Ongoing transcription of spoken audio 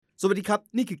สวัสดีครับ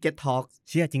นี่คือ Get Talk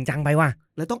เชื่อจริงจังไปว่ะ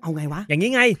แล้วต้องเอาไงวะอย่างนี้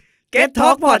ไง Get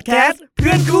Talk Podcast เ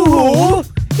พื่อนคู่หู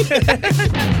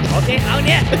โอเคเอาเ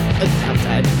นี่ยครับใ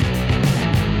ช่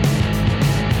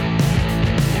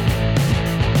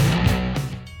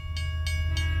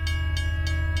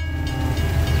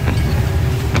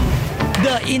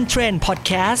The In Train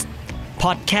Podcast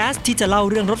ที่จะเล่า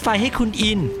เรื่องรถไฟให้คุณ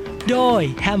อินโดย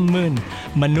แฮมมึน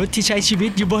มนุษย์ที่ใช้ชีวิ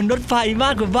ตอยู่บนรถไฟมา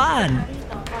กกว่าบ้าน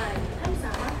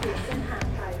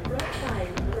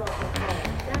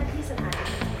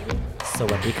ส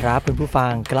วัสดีครับคุณผู้ฟั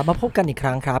งกลับมาพบกันอีกค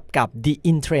รั้งครับกับ The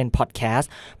In Train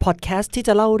Podcast ที่จ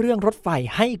ะเล่าเรื่องรถไฟ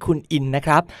ให้คุณอินนะค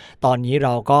รับตอนนี้เร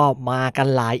าก็มากัน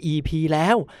หลาย EP แล้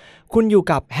วคุณอยู่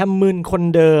กับแฮมมึนคน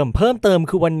เดิมเพิ่มเติม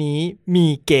คือวันนี้มี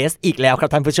เกสอีกแล้วครับ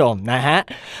ท่านผู้ชมนะฮะ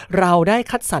เราได้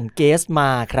คัดสรรเกสมา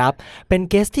ครับเป็น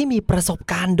เกสที่มีประสบ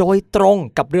การณ์โดยตรง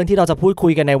กับเรื่องที่เราจะพูดคุ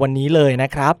ยกันในวันนี้เลยนะ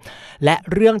ครับและ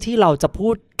เรื่องที่เราจะพู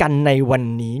ดกันในวัน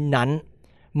นี้นั้น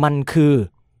มันคือ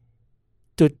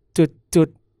จุด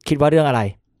คิดว่าเรื่องอะไร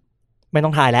ไม่ต้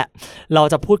องทายแล้วเรา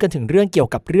จะพูดกันถึงเรื่องเกี่ยว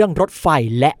กับเรื่องรถไฟ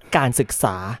และการศึกษ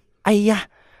าไอ้ยะ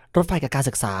รถไฟกับการ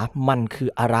ศึกษามันคือ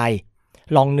อะไร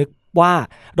ลองนึกว่า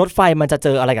รถไฟมันจะเจ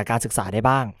ออะไรกับการศึกษาได้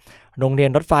บ้างโรงเรีย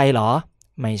นรถไฟเหรอ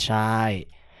ไม่ใช่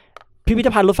พิพิธ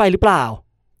ภัณฑ์รถไฟหรือเปล่า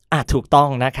ถูกต้อง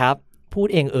นะครับพูด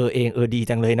เองดี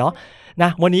จังเลยเนาะนะ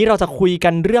วันนี้เราจะคุยกั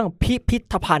นเรื่องพิพิ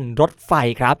ธภัณฑ์รถไฟ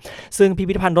ครับซึ่งพิ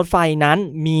พิธภัณฑ์รถไฟนั้น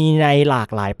มีในหลาก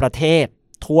หลายประเทศ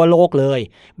ทั่วโลกเลย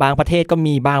บางประเทศก็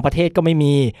มีบางประเทศก็ไม่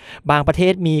มีบางประเท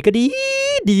ศมีก็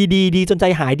ดีจนใจ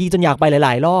หายดีจนอยากไปหล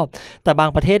ายๆรอบแต่บาง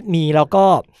ประเทศมีแล้วก็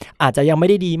อาจจะยังไม่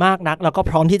ได้ดีมากนักแล้วก็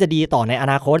พร้อมที่จะดีต่อในอ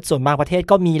นาคตส่วนบางประเทศ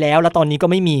ก็มีแล้วตอนนี้ก็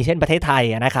ไม่มีเช่นประเทศไทย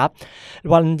นะครับ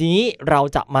วันนี้เรา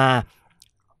จะมา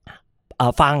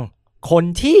ฟังคน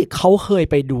ที่เขาเคย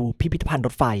ไปดูพิพิธภัณฑ์ร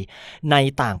ถไฟใน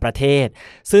ต่างประเทศ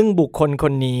ซึ่งบุคคลค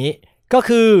นนี้ก็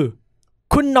คือ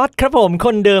คุณน็อตครับผมค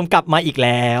นเดิมกลับมาอีกแ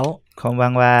ล้วこんば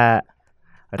んは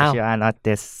私はน็อตで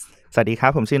すสวัสดีครั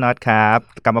บผมชื่อน็อตครับ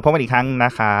กลับมาพบกันอีกครั้งน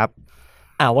ะครับ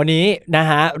วันนี้นะ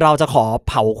ฮะเราจะขอ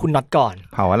เผาคุณน็อตก่อน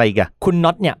เผาอะไรอีกอะคุณน็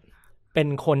อตเนี่ยเป็น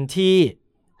คนที่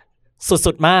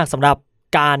สุดๆมากสำหรับ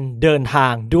การเดินทา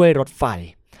งด้วยรถไฟ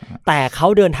แต่เขา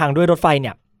เดินทางด้วยรถไฟเ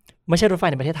นี่ยไม่ใช่รถไฟ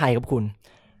ในประเทศไทยครับคุณ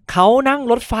เขานั่ง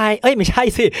รถไฟไม่ใช่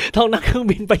สิต้องนั่งเครื่อง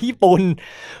บินไปญี่ปุ่น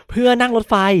เพื่อนั่งรถ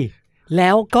ไฟแล้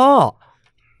วก็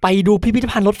ไปดูพิพิธ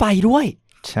ภัณฑ์รถไฟด้วย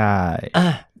ใช่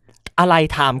อะไร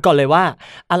ถามก่อนเลยว่า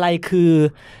อะไรคือ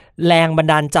แรงบัน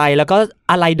ดาลใจแล้วก็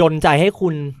อะไรดลใจให้คุ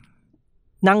ณ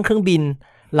นั่งเครื่องบิน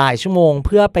หลายชั่วโมงเ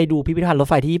พื่อไปดูพิพิธภัณฑ์รถ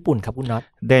ไฟที่ญี่ปุ่นครับคุณน็อต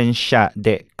เดนชาเด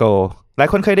โกหลาย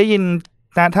คนเคยได้ยิน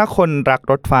นะถ้าคนรัก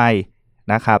รถไฟ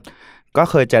นะครับก็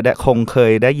เคย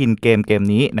ได้ยินเกม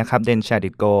นี้นะครับเดนชาเด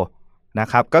โกนะ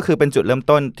ครับก็คือเป็นจุดเริ่ม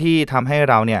ต้นที่ทำให้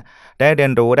เราเนี่ยได้เรีย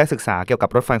นรู้ได้ศึกษาเกี่ยวกับ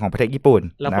รถไฟของประเทศญี่ปุ่น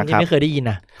แล้วคนที่ไม่เคยได้ยิน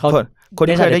นะคน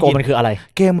ที่เคยได้ยินมันคืออะไร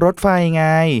เกมรถไฟไง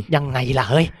ยังไงล่ะ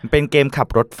เฮ้ยเป็นเกมขับ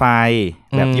รถไฟ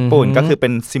แบบญี่ปุ่นก็คือเป็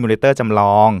นซิมูเลเตอร์จำล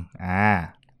อง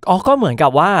ก็เหมือนกั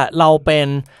บว่าเราเป็น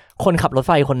คนขับรถไ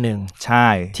ฟคนหนึ่งใช่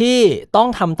ที่ต้อง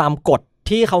ทำตามกฎ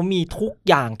ที่เขามีทุก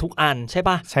อย่างทุกอันใช่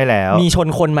ปะใช่แล้วมีชน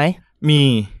คนไหมมี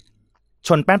ช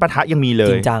นแป้นปะทะยังมีเล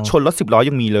ยชนรถ10ล้อ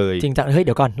ยังมีเลยจริงจังเฮ้ยเ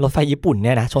ดี๋ยวก่อนรถไฟญี่ปุ่นเ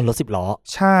นี่ยนะชนรถ10ล้อ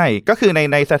ใช่ก็คือ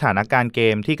ในสถานการณ์เก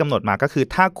มที่กำหนดมาก็คือ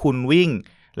ถ้าคุณวิ่ง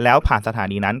แล้วผ่านสถา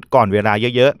นีนั้นก่อนเวลา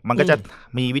เยอะๆมันก็จะ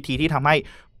มีวิธีที่ทำให้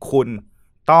คุณ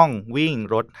ต้องวิ่ง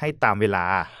รถให้ตามเวลา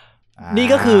นี่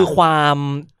ก็คือความ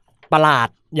ประหลาด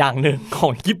อย่างหนึ่งขอ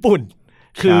งญี่ปุ่น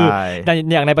คือ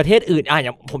อย่างในประเทศอื่นอย่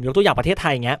างผมยกตัวอย่างประเทศไท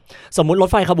ยเงี้ยสมมุติรถ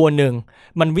ไฟขบวนหนึ่ง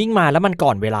มันวิ่งมาแล้วมันก่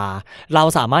อนเวลาเรา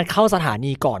สามารถเข้าสถา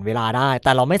นีก่อนเวลาได้แ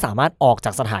ต่เราไม่สามารถออกจ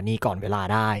ากสถานีก่อนเวลา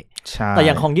ได้แต่อ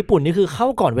ย่างของญี่ปุ่นนี่คือเข้า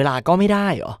ก่อนเวลาก็ไม่ได้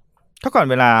เหรอเข้าก่อน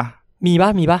เวลามีป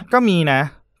ะก็มีนะ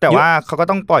แต่ว่าเขาก็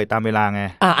ต้องปล่อยตามเวลาไง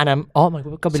อันนั้นมัน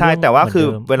ก็เป็นใช่แต่ว่าคือ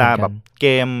เวลาแบบเก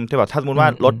มที่แบบถ้าสมมติว่า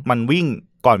รถมันวิ่ง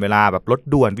ก่อนเวลาแบบรถ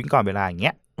ด่วนวิ่งก่อนเวลาอย่างเ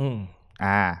งี้ย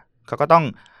เขาก็ต้อง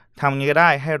ทำอย่างนี้ก็ได้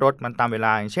ให้รถมันตามเวล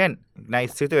าอย่างเช่นใน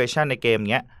situation ในเกม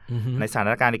เงี้ยในสถา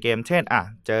นการณ์ในเกมเช่น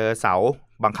เจอเสา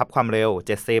บังคับความเร็ว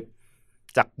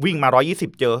70จากวิ่งมา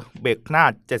120เจอเบรกหน้า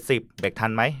70เบรกทั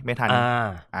นไหมไม่ทัน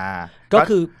ก็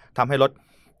คือทำให้รถ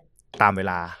ตามเว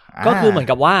ลาก็คือเหมือน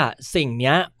กับว่าสิ่งเ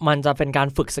นี้ยมันจะเป็นการ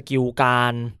ฝึกสกิลกา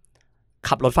ร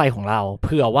ขับรถไฟของเราเ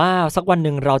ผื่อว่าสักวันห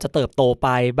นึ่งเราจะเติบโตไป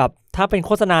แบบถ้าเป็นโ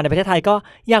ฆษณาในประเทศไทยก็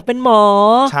อยากเป็นหมอ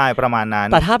ใช่ประมาณนั้น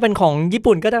แต่ถ้าเป็นของญี่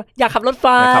ปุ่นก็จะอยากขับรถไฟ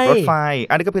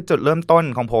อันนี้ก็เป็นจุดเริ่มต้น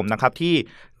ของผมนะครับที่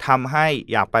ทำให้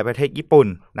อยากไปประเทศญี่ปุ่น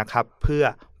นะครับเพื่อ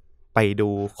ไปดู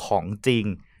ของจริง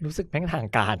รู้สึกแม่งทาง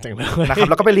การจังเลยนะครับ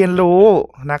แล้วก็ไปเรียนรู้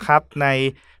นะครับใน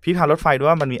พิพิธภัณฑ์รถไฟด้วย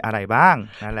ว่ามันมีอะไรบ้าง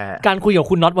นั่นแหละการคุยกับ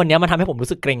คุณน็อตวันนี้มันทำให้ผมรู้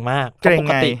สึกเกรงมากเกรงไ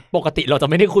งปกติเราจะ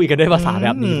ไม่ได้คุยกันด้วยภาษาแบ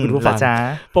บนี้คุณผู้ฟัง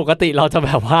ปกติเราจะแ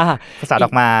บบว่าภาษาดอ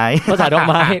กไม้ภาษาดอก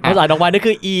ไม้นี่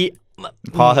คือ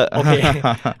พอเหอะโอเค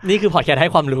นี่คือพอดแคสต์ให้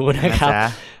ความรู้นะครับ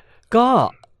ก็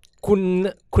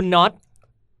คุณน็อต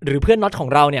หรือเพื่อนน็อตของ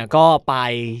เราเนี่ยก็ไป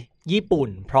ญี่ปุ่น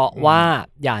เพราะว่า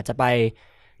อยากจะไป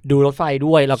ดูรถไฟ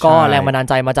ด้วยแล้วก็แรงบันดาล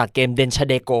ใจมาจากเกมเดนชา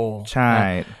เดโกใช่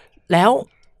แล้ว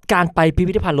การไปพิ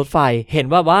พิธภัณฑ์รถไฟเห็น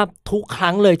ว่าทุกค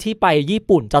รั้งเลยที่ไปญี่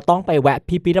ปุ่นจะต้องไปแวะ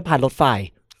พิพิธภัณฑ์รถไฟ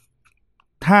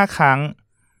5 ครั้ง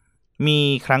มี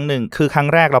ครั้งหนึ่งคือครั้ง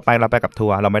แรกเราไปกับทั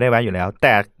วร์เราไม่ได้แวะอยู่แล้วแ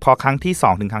ต่พอครั้งที่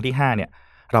2ถึงครั้งที่5เนี่ย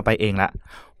เราไปเองละ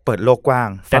เปิดโลกกว้าง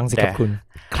ฟังสิครับคุณ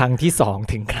ครั้งที่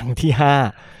2ถึงครั้งที่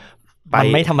5มัน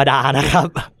ไม่ธรรมดานะครับ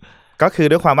ก็คือ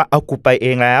ด้วยความว่าเอากูไปเอ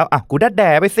งแล้วกูดัดแ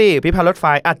ด่ไปสิพิพิธภัณฑ์รถไฟ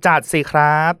จัดสิค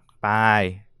รับไป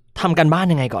ทำกันบ้าน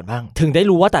ยังไงก่อนบ้างถึงได้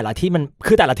รู้ว่าแต่ละที่มัน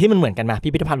เหมือนกันไหมพิ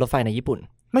พิธภัณฑ์รถไฟในญี่ปุ่น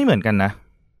ไม่เหมือนกันนะ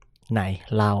ไหน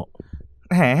เล่า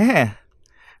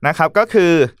นะครับก็คื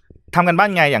อทำกันบ้า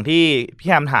นไงอย่างที่พี่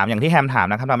แฮมถาม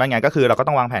นะครับทำบ้านไงก็คือเราก็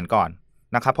ต้องวางแผนก่อน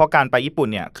นะครับเพราะการไปญี่ปุ่น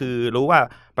เนี่ยคือรู้ว่า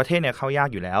ประเทศเนี่ยเข้ายาก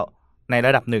อยู่แล้วในร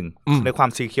ะดับหนึ่งในความ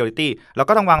security เรา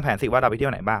ก็ต้องวางแผนสิว่าเราไปเที่ย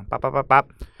วไหนบ้างปั๊บ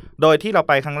โดยที่เรา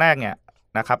ไปครั้งแรกเนี่ย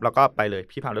นะครับเราก็ไปเลย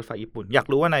พิพิธภัณฑ์รถไฟญี่ปุ่นอยาก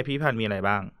รู้ว่าในพิพิธภัณฑ์มีอะไร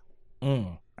บ้าง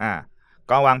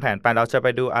ก็วางแผนไปเราจะไป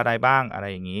ดูอะไรบ้างอะไร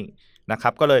อย่างนี้นะครั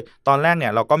บก็เลยตอนแรกเนี่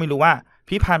ยเราก็ไม่รู้ว่า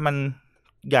พิพิธภัณฑ์มัน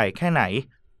ใหญ่แค่ไหน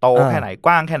โตแค่ไหนก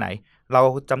ว้างแค่ไหนเรา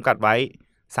จำกัดไว้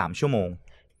3 ชั่วโมง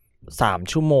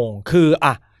3 ชั่วโมงคือ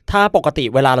ถ้าปกติ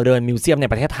เวลาเราเดินมิวเซียมใน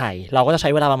ประเทศไทยเราก็จะใช้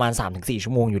เวลาประมาณ 3-4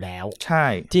 ชั่วโมงอยู่แล้วใช่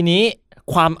ทีนี้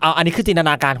อันนี้คือจินตน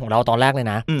าการของเราตอนแรกเลย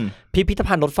นะพิพิธ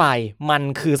ภัณฑ์รถไฟมัน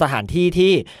คือสถานที่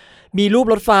ที่มีรูป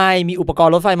รถไฟมีอุปกร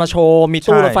ณ์รถไฟมาโชว์มี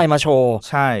ตู้รถไฟมาโชว์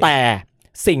แต่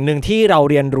สิ่งหนึ่งที่เรา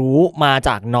เรียนรู้มาจ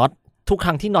ากน็อตทุกค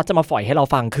รั้งที่น็อตจะมาฝอยให้เรา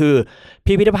ฟังคือ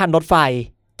พิพิธภัณฑ์รถไฟ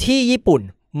ที่ญี่ปุ่น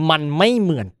มันไม่เห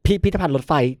มือนพิพิธภัณฑ์รถ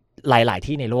ไฟหลายๆ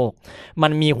ที่ในโลกมั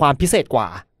นมีความพิเศษกว่า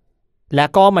และ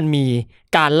ก็มันมี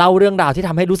การเล่าเรื่องราวที่ท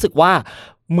ำให้รู้สึกว่า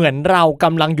เหมือนเราก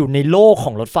ำลังอยู่ในโลกข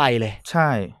องรถไฟเลยใช่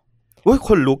อุ้ยค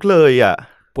นลุกเลย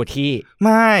ปวดที่ไ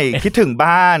ม่คิดถึง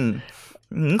บ้าน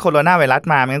โคโรนาไวรัส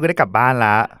มาไม่งั้นก็ได้กลับบ้านล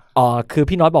ะคือ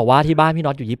พี่น็อตบอกว่าที่บ้านพี่น็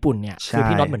อตอยู่ญี่ปุ่นเนี่ยคือ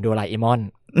พี่น็อตเหมือนโดราเอมอน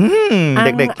เ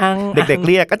ด็กเ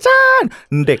รียกอาจารย์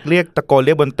เด็กเรียกตะโกนเ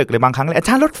รียกบนตึกเลยบางครั้งเลยอาจ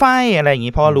ารย์รถไฟอะไรอย่าง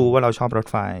งี้เพราะรู้ว่าเราชอบรถ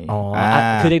ไฟ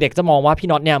คือเด็กๆจะมองว่าพี่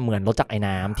น็อตเนี่ยเหมือนรถจักรไอ้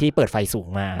น้ำที่เปิดไฟสูง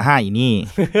มานี่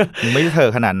ไม่ได้เธอ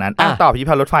ขนาดนั้นตอบพิพิธ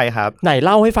ภัณฑ์รถไฟครับไหนเ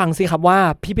ล่าให้ฟังสิครับว่า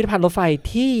พิพิธภัณฑ์รถไฟ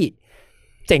ที่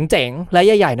เจ๋งๆและใ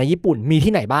หญ่ๆในญี่ปุ่นมี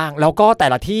ที่ไหนบ้างแล้วก็แต่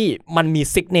ละที่มันมี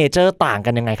ซิกเนเจอร์ต่างกั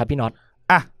นยังไงครับพี่น็อต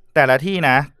แต่ละที่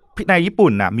นะในญี่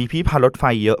ปุ่นมีพิพิธภัณฑ์รถไฟ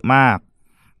เยอะมาก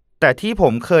แต่ที่ผ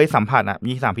มเคยสัมผัส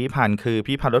มี3 พิพิธภัณฑ์คือ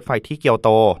พิพิธภัณฑ์รถไฟที่เกียวโต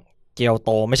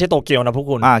ไม่ใช่โตเกียวนะพวก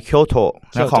คุณเกียวโต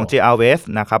ของ JR West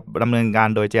นะครับดำเนินการ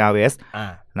โดย JR West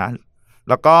นะ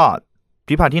แล้วก็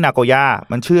พิพิธภัณฑ์ที่นาโกย่า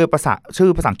มันชื่อภาษา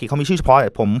อังกฤษเขามีชื่อเฉพาะ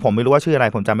ผมไม่รู้ว่าชื่ออะไร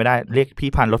ผมจำไม่ได้เรียกพิ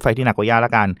พิธภัณฑ์รถไฟที่นาโกย่าล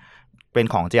ะกันเป็น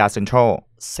ของ JR Central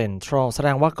แสด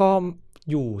งว่าก็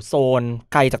อยู่โซน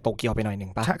ไกลจากโตเกียวไปหน่อยนึ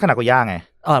งป่ะนาโกย่าไง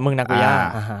เมืองนาโกย่า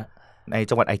ใน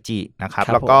จังหวัดไอจินะครับ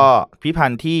แล้วก็พิพิธภั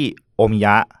ณฑ์ที่โอมิย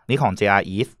ะนี่ของ JR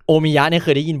East โอมิยะเนี่ยเค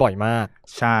ยได้ยินบ่อยมาก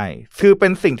ใช่คือเป็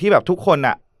นสิ่งที่แบบทุกคน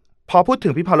พอพูดถึ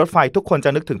งพิพิธภัณฑ์รถไฟทุกคนจ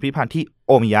ะนึกถึงพิพิธภัณฑ์ที่โ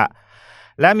อมิยะ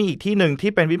และมีอีกที่หนึ่ง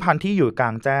ที่เป็นพิพิธภัณฑ์ที่อยู่กลา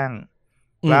งแจ้ง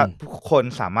และทุกคน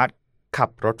สามารถขับ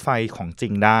รถไฟของจริ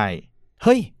งได้เ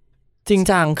ฮ้ยจริง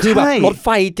จังคือแบบรถไฟ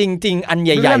จริงๆอันให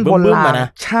ญ่ๆบึ้มๆนะ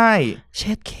ใช่เ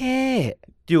ช็ดแค่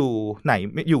อยู่ไหน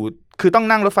อยู่คือต้อง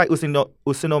นั่งรถไฟอุ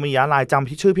ซิโนมิยะไลน์จ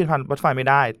ำชื่อพิพิธภัณฑ์รถไฟไม่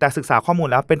ได้แต่ศึกษาข้อมูล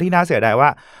แล้วเป็นที่น่าเสียดายว่า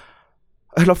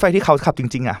รถไฟที่เขาขับจ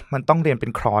ริงๆมันต้องเรียนเป็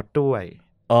นครอสด้วย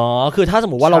คือถ้าสม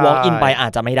มติว่าเรา walk in ไปอา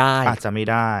จจะไม่ได้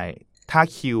ถ้า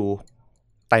คิว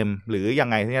เต็มหรือยัง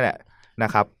ไงนี่แหละนะ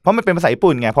ครับเพราะมันเป็นภาษาญี่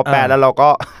ปุ่นไงพอแปลแล้วเราก็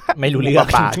ไม่รู้เรื่อง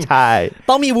ใช่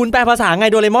ต้องมีวุ้นแปลภาษาไง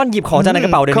โดเรมอนหยิบของจากในกร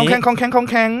ะเป๋าเดี๋ยวนี้ของ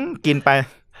แข็งกินไป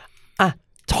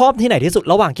ชอบที่ไหนที่สุด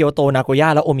ระหว่างเกียวโตนาโกย่า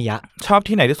และโอมิยะชอบ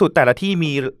ที่ไหนที่สุดแต่ละที่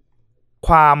มีค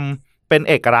วามเป็น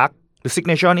เอกลักษณ์หรือ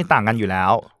signature นี่ต่างกันอยู่แล้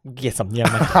วเกียรติสำเนียง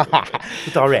มัน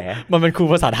จอแหลมันเป็นครู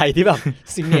ภาษาไทยที่แบบ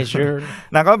signature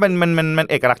นะก็มัน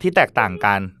เอกลักษณ์ที่แตกต่าง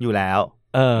กันอยู่แล้ว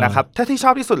นะครับถ้าที่ช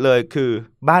อบที่สุดเลยคือ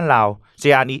บ้านเรา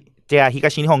JR ฮิกา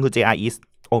ชินิฮงคือ JR East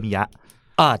โอมิยะ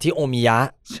ที่โอมิยะ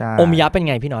ใช่โอมิยะเป็น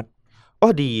ไงพี่น็อต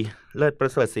ดีเลิศปร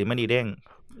ะเสริฐศรีมณีเด้ง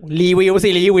รีวิว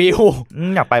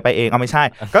อยากไปเองไม่ใช่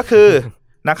ก็คือ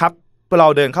นะครับเรา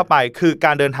เดินเข้าไปคือก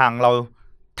ารเดินทางเรา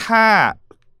ถ้า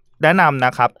แนะนำน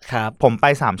ะครับผมไป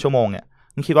3 ชั่วโมงเนี่ย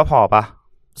คิดว่าพอปะ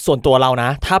ส่วนตัวเรานะ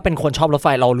ถ้าเป็นคนชอบรถไฟ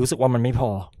เรารู้สึกว่ามันไม่พอ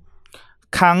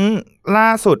ครั้งล่า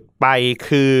สุดไป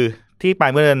คือที่ไป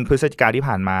เมื่อเดือนพฤศจิกาที่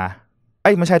ผ่านมา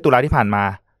ไม่ใช่ตุลาที่ผ่านมา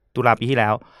ตุลาปีที่แล้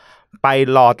วไป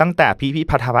รอตั้งแต่พิพิธ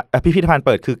ภัณฑ์เ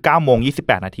ปิดคือ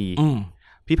 9:28 นาที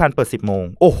พิพิธภัณฑ์เปิด 10 โมง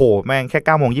โอ้โหแม่งแค่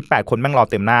 9:28 คนแม่งรอ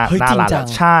เต็มหน้าร้านแล้ว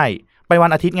ใช่ไปวั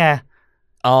นอาทิตย์ไง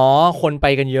อ๋อคนไป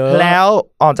กันเยอะแล้ว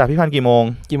ออกจากพิพิธภัณฑ์กี่โมง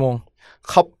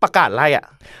เขาประกาศไล่อ่ะ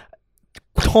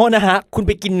โทษนะฮะคุณไ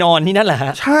ปกินนอนที่นั่นเหรอฮ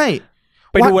ะใช่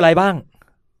ไปดูอะไรบ้าง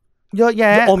เยอะแย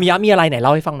ะโอมิยะมีอะไรไหนเล่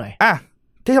าให้ฟังหน่อย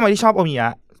ที่ทำไมที่ชอบโอมิยะ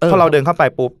พอเราเดินเข้าไป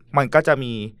ปุ๊บมันก็จะ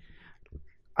มี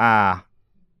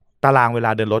ตารางเวลา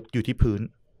เดินรถอยู่ที่พื้น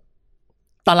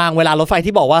ตารางเวลารถไฟ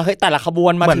ที่บอกว่าเฮ้ยแต่ละขบว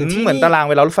นมาถึงที่เหมือนตาราง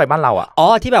เวลารถไฟบ้านเราอ๋อ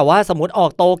ที่แบบว่าสมมติออ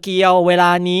กโตเกียวเวล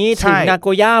านี้ถึงนาโก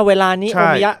ย่าเวลานี้โอ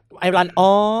มิยะไอรัน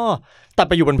แต่ไ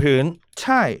ปอยู่บนพื้นใ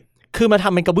ช่คือมาท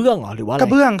ำเป็นกระเบื้องเหรอหรือว่าอะไรกร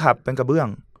ะเบื้องครับเป็นกระเบื้อง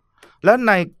แล้ว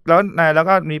แล้ว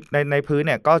ก็มีในพื้นเ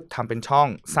นี่ยก็ทำเป็นช่อง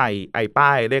ใส่ไอ้ป้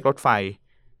ายเลขรถไฟ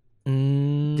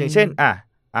อย่างเช่น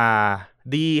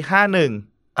D51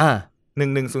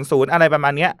 1100อะไรประมา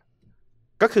ณเนี้ย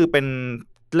ก็คือเป็น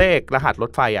เลขรหัสร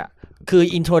ถไฟคือ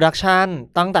introduction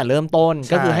ตั้งแต่เริ่มต้น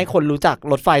ก็คือให้คนรู้จัก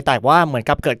รถไฟแต่ว่าเหมือน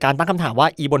กับเกิดการตั้งคำถามว่า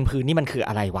อีบนพื้นนี่มันคือ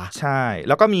อะไรวะใช่แ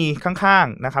ล้วก็มีข้าง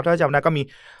ๆนะครับถ้าจำได้ก็มี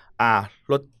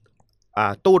รถ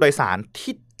ตู้โดยสาร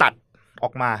ที่ตัดอ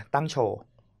อกมาตั้งโชว์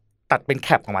ตัดเป็นแค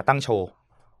ปออกมาตั้งโชว์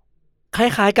ค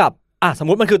ล้ายๆกับสม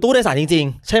มติมันคือตู้โดยสารจริง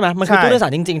ๆใช่ไหมมันคือตู้โดยสา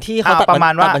รจริงๆที่เขาตัด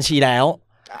บัญชีแล้ว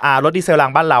รถดีเซลรา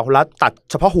งบ้านเราแล้วตัด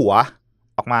เฉพาะหัว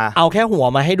ออกมาเอาแค่หัว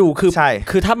มาให้ดู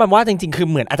คือถ้ามันว่าจริงๆคือ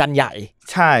เหมือนอาจารย์ใหญ่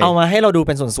ใช่เอามาให้เราดูเ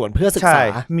ป็นส่วนๆเพื่อศึกษา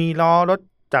มีล้อรถ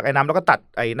จากไอ้น้ำแล้วก็ตัด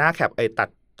ไอ้หน้าแคปไอ้ตัด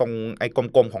ตรงไอ้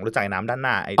กลมๆของรถจากไอ้น้ำด้านห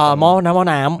น้าไอ้หม้อ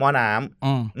น้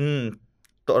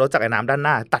ำตัวรถจากไอ้น้ำด้านห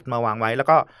น้าตัดมาวางไว้แล้ว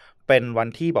ก็เป็นวัน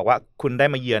ที่บอกว่าคุณได้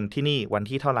มาเยือนที่นี่วัน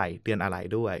ที่เท่าไหร่เดือนอะไร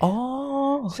ด้วย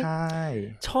ใช่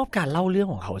ชอบการเล่าเรื่อง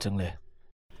ของเขาจังเลย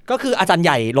ก็คืออาจารย์ใ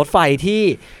หญ่รถไฟที่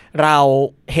เรา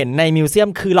เห็นในมิวเซียม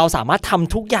คือเราสามารถท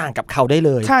ำทุกอย่างกับเขาได้เ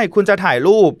ลยใช่คุณจะถ่าย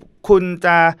รูปคุณจ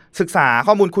ะศึกษา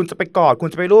ข้อมูลคุณจะไปกอดคุณ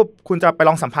จะไปรูปคุณจะไปล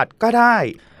องสัมผัสก็ได้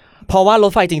เพราะว่าร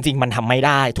ถไฟจริงๆมันทำไม่ไ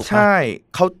ด้ถูกไหมใช่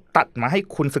เขาตัดมาให้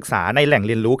คุณศึกษาในแหล่งเ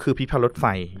รียนรู้คือพิพิธภัณฑ์รถไฟ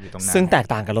อยู่ตรงนั้นซึ่งแตก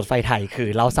ต่างกับรถไฟไทยคือ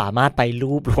เราสามารถไป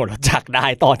รูปรถจักรได้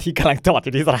ตอนที่กำลังจอดอ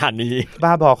ยู่ที่สถานีบ้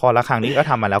าบอคอละครั้งนี้ก็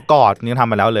ทำมาแล้วกอดยังท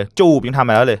ำมาแล้วเลยจูบยังทำ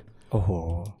มาแล้วเลยโอ้โห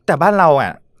แต่บ้านเรา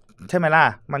ใช่ไหมล่ะ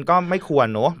มันก็ไม่ควร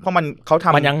เนอะเพราะเขาท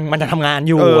ำมันจะทำงาน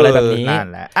อยู่อะไรแบบนี้นั่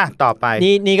นแหละต่อไป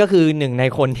นี่ก็คือหนึ่งใน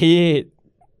คนที่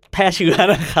แพร่เชื้อ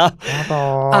นะครับ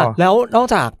แล้วนอก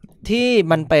จากที่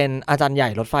มันเป็นอาจารย์ใหญ่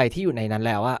รถไฟที่อยู่ในนั้นแ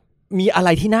ล้วมีอะไร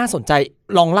ที่น่าสนใจ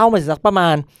ลองเล่ามาสักประมา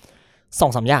ณ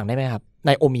 2-3 อย่างได้ไหมครับใ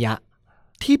นโอมิยะ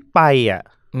ที่ไป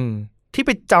ที่ไป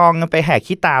จองไปแห่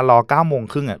ขี้ตารอ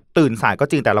 9:30 นตื่นสายก็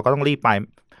จริงแต่เราก็ต้องรีบไป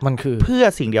มันคือเพื่อ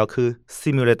สิ่งเดียวคือ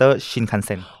Simulator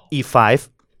Shinkansen E5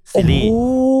 ซีรีส์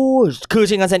คือ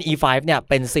Shinkansen E5 เนี่ย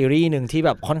เป็นซีรีส์หนึ่งที่แบ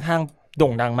บค่อนข้างโด่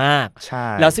งดังมากใช่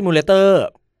แล้ว Simulator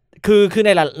คือใน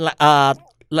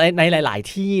หลาย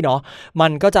ๆที่เนาะมั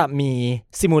นก็จะมี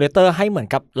ซิมูเลเตอร์ให้เหมือน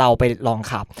กับเราไปลอง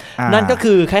ขับนั่นก็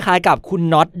คือคล้ายๆกับคุณ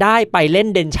น็อตได้ไปเล่น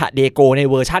เดนชะเดโกใน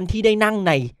เวอร์ชั่นที่ได้นั่งใ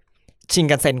นชิน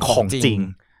คันเซ็นของจริง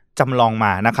จำลองม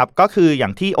านะครับก็คืออย่า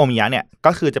งที่โอมิยะเนี่ย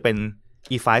ก็คือจะเป็น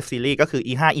E5 ซีรีส์ก็คือ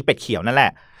E5 Eเป็ดเขียวนั่นแหล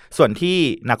ะส่วนที่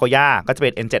นาโกย่าก็จะเป็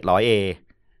น N700A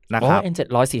นะครับ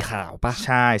N700 สีขาวปะใ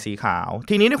ช่สีขาว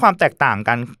ทีนี้ในความแตกต่าง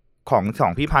กันของสอ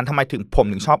งพิพิธภัณฑ์ทำไมผม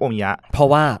ถึงชอบโอมิยะเพราะ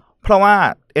ว่า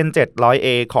N700A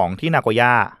ของที่นาโกย่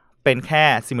าเป็นแค่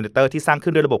ซิมูเลเตอร์ที่สร้างขึ้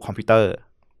นด้วยระบบคอมพิวเตอร์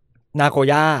นาโก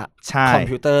ย่าคอม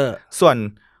พิวเตอร์ส่วน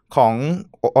ของ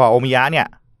โอมิยะเนี่ย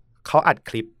เขาอัด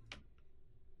คลิป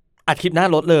หน้า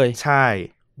รถเลยใช่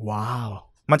ว้าว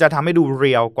มันจะทำให้ดูเ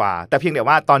รียลกว่าแต่เพียงแต่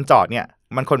ว่าตอนจอดเนี่ย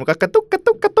มันก็กระตุก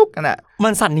กันน่ะมั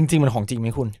นสั่นจริงๆเหมือนของจริงไหม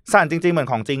คุณสั่นจริงๆเหมือน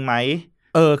ของจริงไหม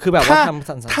คือแบบว่าทำ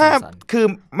สั่นถ้าคือ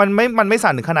มันไม่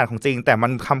สั่นถึงขนาดของจริงแต่มั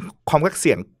นความเ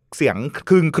สียง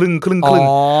ครึ่ง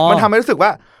มันทำให้รู้สึกว่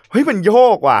าเฮ้ยมันโย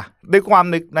กว่ะด้วยความ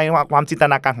ในความจินต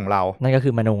นาการของเรานั่นก็คื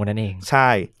อมโนนั่นเองใช่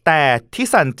แต่ที่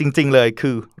สั่นจริงๆเลยคื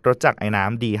อรถจักรไอ้น้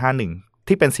ำ D51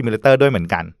 ที่เป็นซิมูเลเตอร์ด้วยเหมือน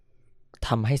กันท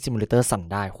ำให้ซิมูเลเตอร์สั่น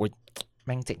ได้โหแ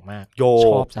ม่งเจ๋งมากโ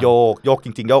ยกจ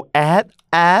ริงๆโยกแอด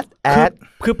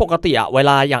คือปกติเว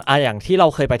ลาอย่างที่เรา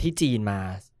เคยไปที่จีนมา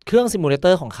เครื่องซิมูเลเต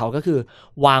อร์ของเขาก็คือ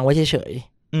วางไว้เฉย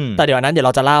ๆแต่เดี๋ยวเร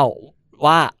าจะเล่า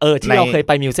ว่าที่เราเคยไ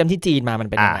ปมิวเซียมที่จีนมามัน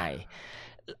เป็นยังไง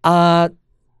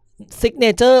ซิกเน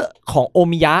เจอร์ของโอ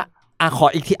มิยะขอ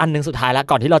อีกทีอันนึงสุดท้ายแล้ว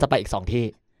ก่อนที่เราจะไปอีก2ที่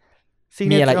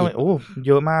มีอะไรอีกเ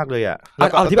ยอะมากเลย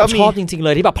เอาที่แบบชอบจริงๆเล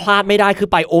ยที่แบบพลาดไม่ได้คือ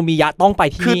ไปโอมิยะต้องไป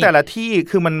ที่นี่คือแต่ละที่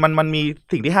คือมันมี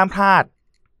สิ่งที่ห้ามพลาด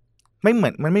ไม่เหมื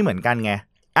อนกันไง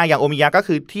อย่างโอมิยะก็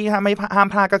คือที่ห้าม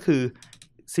พลาดก็คือ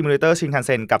ซิมูเลเตอร์ชินคันเ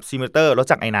ซ็นกับซิมูเลเตอร์รถ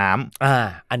จักรไอ้น้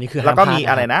ำอันนี้คือแล้วก็มี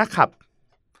อะไรนะขับ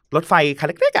รถไฟคัน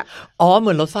เล็กๆอ่ะเห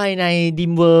มือนรถไฟในดิ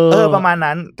มเวอร์ประมาณ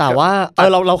นั้นแต่ว่า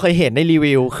เราเคยเห็นในรี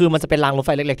วิวคือมันจะเป็นรางรถไฟ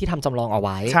เล็กๆที่ทำจำลองเอาไ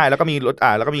ว้ใช่แล้วก็มีรถ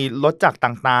แล้วก็มีรถจักร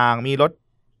ต่างๆมีรถ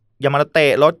ยามาเต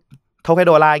ะรถโทเคโ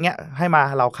ดราเงี้ยให้มา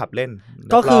เราขับเล่น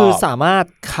ก็คือสามารถ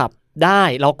ขับได้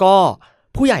แล้วก็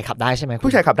ผู้ใหญ่ขับได้ใช่ไหม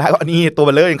ผู้ใหญ่ขับได้ก็นี่ตัวเบ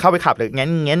ลเลอร์ยังเข้าไปขับเลยเงี้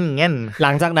ยห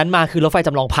ลังจากนั้นมาคือรถไฟจ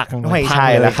ำลองผักไม่ใช่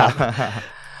แล้วครับ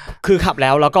คือขับแล้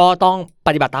วก็ต้องป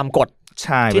ฏิบัติตามกฎใ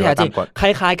ช่ที่แท้จริงค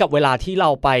ล้ายๆกับเวลาที่เรา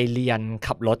ไปเรียน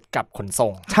ขับรถกับขนส่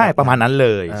งใช่ประมาณนั้นเล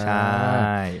ยใช่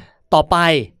ต่อไป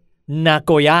นาโ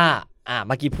กย่าเ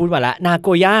มื่อกี้พูดมาแล้วนาโก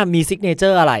ย่ามีซิกเนเจอ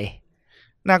ร์อะไร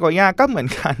นาโกย่าก็เหมือน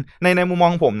กันในมุมมอ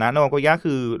งผมนะนาโกย่า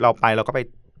คือเราก็ไป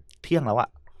เที่ยงแล้วอะ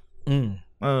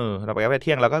เราไปเ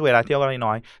ที่ยงแล้วก็เวลาเที่ยวก็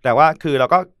น้อยแต่ว่าคือเรา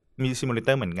ก็มีซิมูเลเต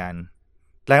อร์เหมือนกัน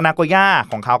แล้วนาโกย่า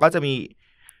ของเขาก็จะมี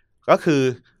ก็คือ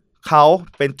เขา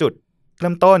เป็นจุดเ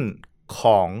ริ่มต้นข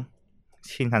อง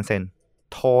ชินคันเซ็น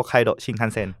โทไคโดชินคั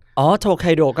นเซ็นโทไค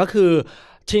โดก็คือ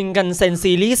ชินคันเซ็น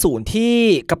ซีรีส์0ที่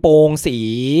กระโปรงสี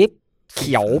เ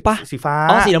ขียวปะสีฟ้า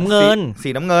สีน้ำเงิน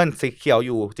สีเขียวอ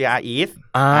ยู่ JR East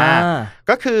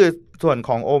ก็คือส่วนข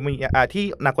องโอมิที่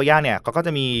นาโกย่าเนี่ยเขาก็จ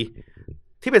ะมี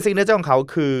ที่เป็นซิกเนเจอร์ของเขา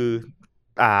คือ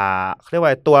เรียกว่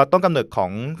าตัวต้นกำเนิดขอ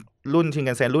งรุ่นชิน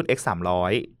คันเซ็นรุ่น X300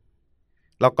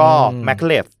 แล้วก็แมค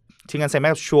เลฟชินคันเซ็นแม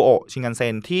คชูโอชินคันเซ็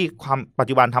นที่ความปัจ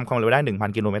จุบันทำความเร็วได้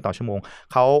 1,000 กิโลเมตรต่อชั่วโมง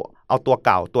เขาเอาตัวเ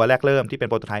ก่าตัวแรกเริ่มที่เป็น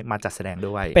โปรโตไทป์มาจัดแสดง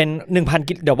ด้วยเป็น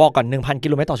 1,000 เดี๋ยวบอกก่อน 1,000 กิ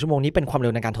โลเมตรต่อชั่วโมงนี้เป็นความเร็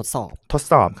วในการทดสอ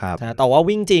บครับแต่ว่า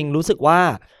วิ่งจริงรู้สึกว่า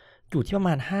อยู่ที่ประ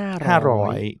มาณ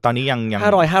500ตอนนี้ยัง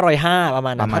500-505ประม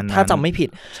าณนั้นถ้าจำไม่ผิด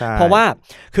เพราะว่า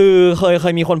คือเค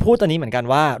ยมีคนพูดตัวนี้เหมือนกัน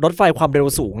ว่ารถไฟความเร็ว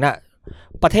สูงน่ะ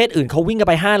ประเทศอื่นเขาวิ่งกัน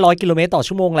ไป500 กิโลเมตรต่อ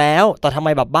ชั่วโมงแล้วแต่ทำไม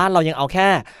แบบบ้านเรายังเอาแค่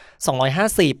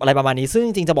250อะไรประมาณนี้ซึ่งจ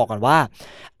ริงๆจะบอกก่อนว่า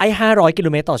ไอ้500 กิโล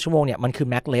เมตรต่อชั่วโมงเนี่ยมันคือ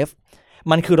แม็กเลฟ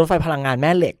มันคือรถไฟพลังงานแ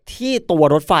ม่เหล็กที่ตัว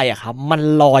รถไฟอะครับมัน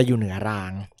ลอยอยู่เหนือรา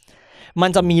งมัน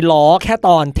จะมีล้อแค่ต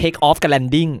อน take off กับ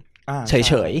landingเฉ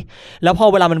ยๆแล้วพอ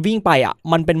เวลามันวิ่งไปอ่ะ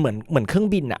มันเป็นเหมือนเครื่อง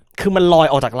บินอ่ะคือมันลอย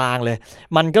ออกจากรางเลย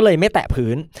มันก็เลยไม่แตะ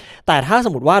พื้นแต่ถ้าส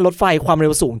มมติว่ารถไฟความเร็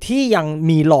วสูงที่ยัง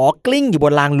มีล้อกลิ้งอยู่บ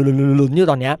นรางลุ้นๆอยู่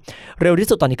ตอนนี้เร็วที่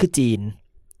สุดตอนนี้คือจีน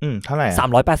เท่าไหร่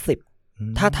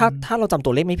380ถ้าเราจำตั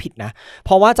วเลขไม่ผิดนะเพ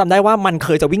ราะว่าจำได้ว่ามันเค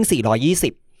ยจะวิ่ง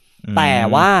420แต่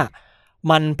ว่า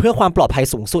มันเพื่อความปลอดภัย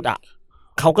สูงสุดอ่ะ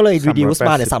เขาก็เลย reduce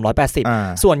มาเหลือ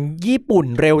380ส่วนญี่ปุ่น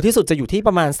เร็วที่สุดจะอยู่ที่ป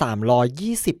ระมาณ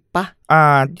320ป่ะ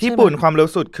ญี่ปุ่นความเร็ว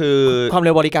สุดคือความเ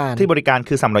ร็วบริการที่บริการ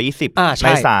คือ320ใน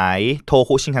สายโท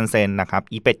คุชินคันเซ็นนะครับ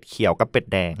อีเป็ดเขียวกับเป็ด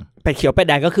แดงเป็ดเขียวเป็ด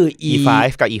แดงก็คือ E5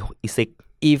 กับ E6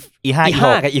 E5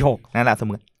 กับ E6 นั่นแหละเส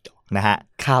มอนะฮะ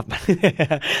ครับ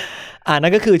นั่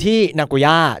นก็คือที่นาโก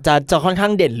ย่าจะค่อนข้า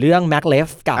งเด่นเรื่องแม็กเลฟ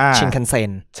กับชินคันเซ็น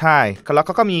ใช่แล้ว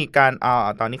ก็มีการ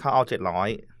ตอนนี้เขาเอา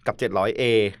700กับ 700A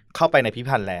เข้าไปในพิพิธ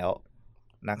ภัณฑ์แล้ว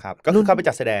นะครับก็คือเข้าไป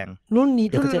จัดแสดงรุ่นนี้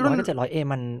เดี๋ยว700กับ 700A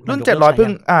มันรุ่น700เพิ่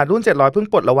งรุ่น700เพิ่ง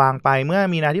ปลดระวางไปเมื่อ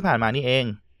มีนาที่ผ่านมานี่เอง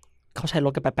เขาใช้ร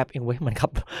ถกันแป๊บๆเองเว้ยเหมือ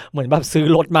นแบบซื้อ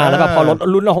รถมาแล้วแบบพอรถ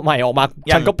รุ่นใหม่ออกมา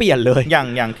ฉันก็เปลี่ยนเลยอ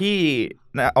ย่างที่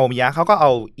โอมิยะเขาก็เอ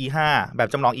า E5 แบบ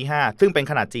จำลอง E5 ซึ่งเป็น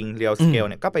ขนาดจริงเรียลสเกล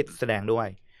เนี่ยก็ไปแสดงด้วย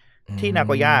ที่นาโ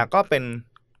กย่าก็เป็น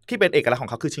ที่เป็นเอกลักษณ์ของ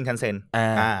เขาคือชินคันเซ็น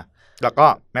แล้วก็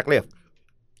แม็กเลฟ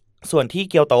ส่วนที่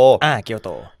เกียวโต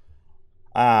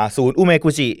ศูนย์อุเมกุ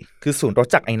จิคือศูนย์รถ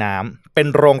จักรไอ้น้ำเป็น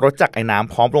โรงรถจักรไอ้น้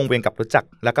ำพร้อมโรงเรียนกับรถจักร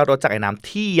แล้วก็รถจักรไอ้น้ำ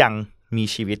ที่ยังมี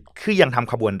ชีวิตคือยังท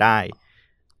ำขบวนได้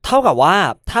เท่ากับว่า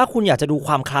ถ้าคุณอยากจะดูค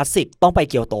วามคลาสสิกต้องไป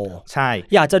เกียวโตใช่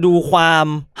อยากจะดูความ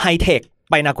ไฮเทค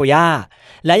ไปนาโกย่า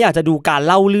และอยากจะดูการ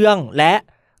เล่าเรื่องและ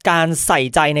การใส่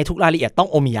ใจในทุกรายละเอียดต้อง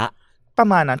โอมิยะประ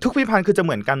มาณนั้นทุกพิพิธภัณฑ์คือจะเห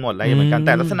มือนกันหมดเลยเหมือนกันแ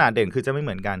ต่ลักษณะเด่นคือจะไม่เห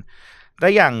มือนกันและ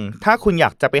อย่างถ้าคุณอย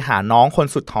ากจะไปหาน้องคน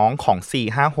สุดท้องของ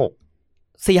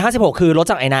456คือรถ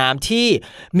จักรไอ้น้ำที่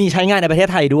มีใช้งานในประเทศ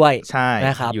ไทยด้วยใช่น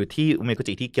ะครับอยู่ที่อุเมกุ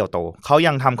จิที่เกียวโตเขา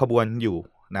ยังทำขบวนอยู่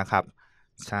นะครับ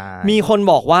ใช่มีคน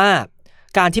บอกว่า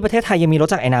การที่ประเทศไทยยังมีรถ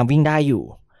จักรไอ้น้ำวิ่งได้อยู่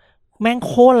แม่งโ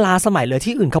คตรล้าสมัยเลย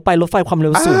ที่อื่นเขาไปรถไฟความเร็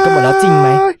วสูงกันหมดแล้วจริงไหม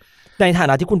ในฐา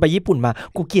นะที่คุณไปญี่ปุ่นมา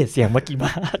กูเกลียดเสียงเมื่อกี้ม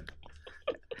าก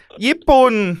ญี่ปุ่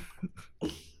น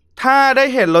ถ้าได้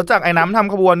เห็นรถจักรไอ้น้ำท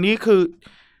ำขบวนนี้คือ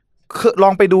ล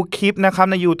องไปดูคลิปนะครับ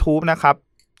ใน YouTube นะครับ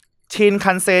ชิน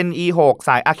คันเซ็น E6 ส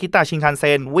ายอากิตะชินคันเ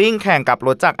ซ็นวิ่งแข่งกับร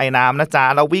ถจักรไอ้น้ำนะจ๊ะ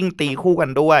แล้ววิ่งตีคู่กัน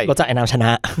ด้วยรถจักรไอ้น้ำชน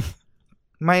ะ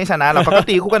ไม่ชนะเราก็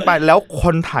ตีคู่กันไปแล้วค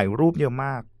นถ่ายรูปเยอะม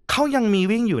ากเขายังมี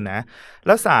วิ่งอยู่นะแ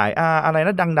ล้วสายอะไรน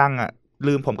ะดัง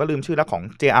ๆผมก็ลืมชื่อแล้วของ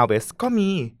JR West ก็มี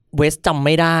West จำไ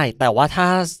ม่ได้แต่ว่าถ้า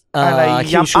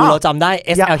คิวชูเราจำได้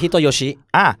SL ฮิโตโยชิ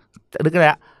นึกแ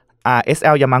ล้ว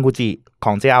SL ยามากุจิข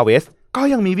อง JR West ก็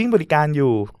ยังมีวิ่งบริการอ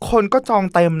ยู่คนก็จอง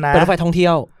เต็มนะเป็นรถไฟท่องเที่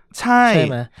ยวใช่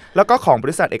แล้วก็ของบ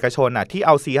ริษัทเอกชนที่เ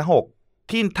อา456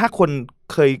ที่ถ้าคน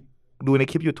เคย ดูใน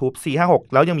คลิป YouTube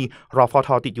 456แล้วยังมีรอฟท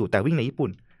ติดอยู่แต่วิ่งในญี่ปุ่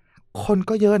นคน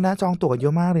ก็เยอะนะจองตั๋วกันเย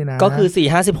อะมากเลยนะก็คือ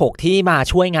456ที่มา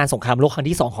ช่วยงานสงครามโลกครั้ง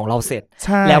ที่2ของเราเสร็จ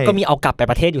แล้วก็มีเอากลับไป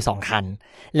ประเทศอยู่2คัน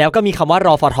แล้วก็มีคำว่าร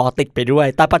อฟทติดไปด้วย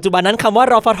แต่ปัจจุบันนั้นคำว่า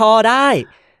รอฟทได้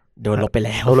โดนลบไปแ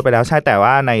ล้วใช่แต่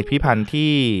ว่าในพิพิธภัณฑ์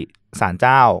ที่ศาลเ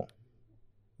จ้า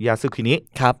ยาสึคินิ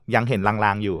ครับยังเห็นลา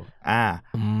งๆอยู่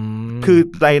คือ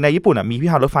ในญี่ปุ่นมีพิพิธ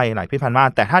ภัณฑ์รถไฟหลายพิพิธภัณฑ์มาก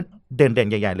แต่ถ้าเด่นๆ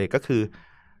ใหญ่ๆเลยก็คือ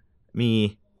มี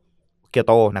เกียวโ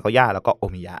ตนาโกย่าแล้วก็โอ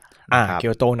มิยะเกี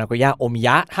ยวโตนาโกย่าโอมิย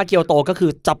ะถ้าเกียวโตก็คื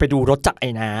อจะไปดูรถจักรไอ้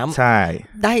น้ำใช่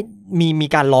ได้มี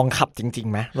การลองขับจริงๆ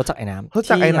ไหมรถจักรไอ้น้ำรถ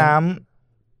จักรไอ้น้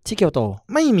ำที่เกียวโต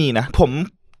ไม่มีนะผม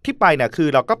ที่ไปเนี่ยคือ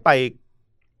เราก็ไป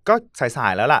ก็สา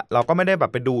ยๆแล้วล่ะเราก็ไม่ได้แบ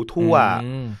บไปดูทั่ว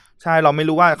ใช่เราไม่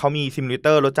รู้ว่าเขามีซิมูเลเต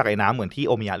อร์รถจักรไอ้น้ำเหมือนที่โ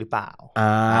อมิยะหรือเปล่า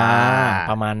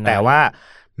ประมาณนั้นแต่ว่า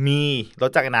มีรถ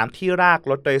จักรไอ้น้ำที่ลาก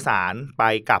รถโดยสารไป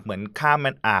กลับเหมือนข้า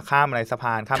มอะไรสะพ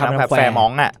านข้ามน้ำแฟร์มอ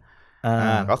ง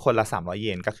ก็คนละ300 เย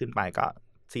นก็ขึ้นไปก็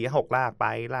4-6ลากไป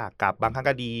ลากกลับบางครั้ง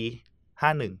ก็ดี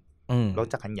51รถ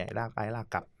จักรคันใหญ่ลากไปลาก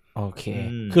กลับโอเค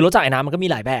คือรถจักรไอ้น้ำมันก็มี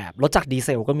หลายแบบรถจักรดีเซ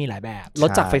ลก็มีหลายแบบรถ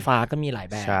จักรไฟฟ้าก็มีหลาย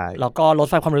แบบแล้วก็รถ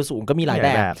ไฟความเร็วสูงก็มีหลายแบ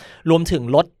บรวมถึง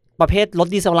รถประเภทรถ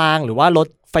ดีเซลรางหรือว่ารถ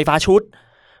ไฟฟ้าชุด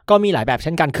ก็มีหลายแบบเ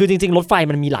ช่นกันคือจริงๆรถไฟ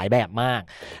มันมีหลายแบบมาก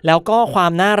แล้วก็ควา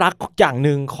มน่ารักอย่างห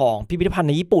นึ่งของพิพิธภัณฑ์ใ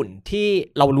นญี่ปุ่นที่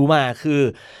เรารู้มาคือ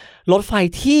รถไฟ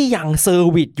ที่ยังเซอ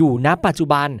ร์วิสอยู่ณปัจจุ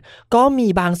บันก็มี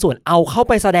บางส่วนเอาเข้า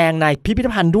ไปแสดงในพิพิธ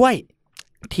ภัณฑ์ด้วย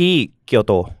ที่เกียว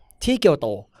โต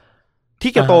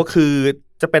คือ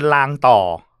จะเป็นรางต่อ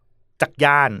จาก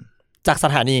ย่านจากส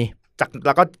ถานีแ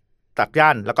ล้วก็จากย่า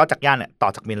นเนี่ยต่อ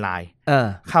จากเมนไลน์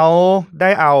เขาได้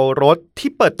เอารถที่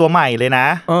เปิดตัวใหม่เลยนะ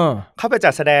เข้าไป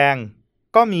จัดแสดง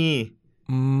ก็มี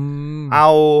เอา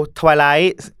ทวายไล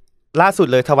ท์ล่าสุด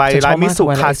เลยทวายไลท์มิสุ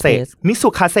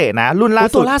คาเซนะรุ่นล่า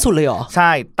สุดตัวล่าสุดเลยเหรอใ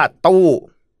ช่ตัดตู้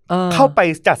เข้าไป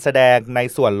จัดแสดงใน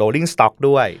ส่วน rolling stock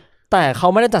ด้วยแต่เขา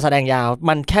ไม่ได้จัดแสดงยาว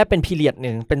มันแค่เป็นพีเรียด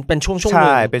นึงเป็นช่วงๆนึงใ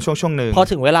ช่เป็นช่วงนึงพอ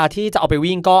ถึงเวลาที่จะเอาไป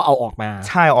วิ่งก็เอาออกมา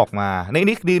ใช่ออกมา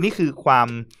นี่คือความ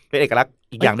เป็นเอกลักษณ์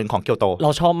อีกอย่างหนึ่งของเกียวโตเร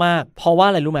าชอบมากเพราะว่า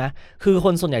อะไรรู้ไหมคือค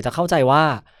นส่วนใหญ่จะเข้าใจว่า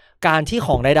การที่ข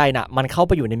องใดๆน่ะมันเข้าไ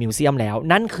ปอยู่ในมิวเซียมแล้ว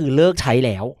นั่นคือเลิกใช้แ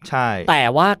ล้วใช่แต่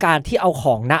ว่าการที่เอาข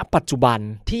องณปัจจุบัน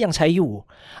ที่ยังใช้อยู่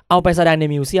เอาไปแสดงใน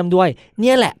มิวเซียมด้วยเ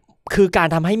นี่ยแหละคือการ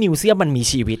ทำให้มิวเซียมมันมี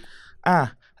ชีวิต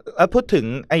พูดถึง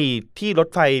ไอ้ที่รถ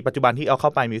ไฟปัจจุบันที่เอาเข้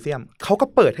าไปมิวเซียมเขาก็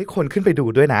เปิดให้คนขึ้นไปดู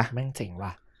ด้วยนะแม่งเจ๋งว่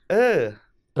ะ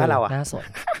บ้านเราน่าสน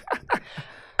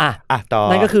ต่อ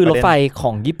นั่นก็คือรถไฟข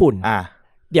องญี่ปุ่น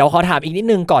เดี๋ยวขอถามอีกนิด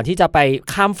นึงก่อนที่จะไป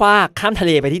ข้ามทะเ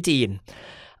ลไปที่จีน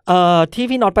ที่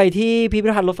พี่น็อตไปที่พิพิ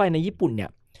ธภัณฑ์รถไฟในญี่ปุ่นเนี่ย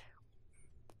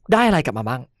ได้อะไรกลับมา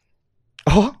บ้าง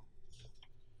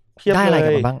ได้อะไรก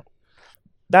ลับมาบ้าง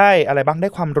ได้อะไรบ้างได้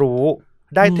ความรู้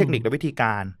ได้เทคนิคและวิธีก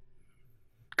าร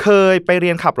เคยไปเรี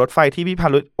ยนขับรถไฟที่พิพิธภัณ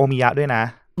ฑ์โอมิยะด้วยนะ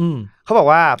เขาบอก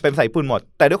ว่าเป็นภาษาญี่ปุ่นหมด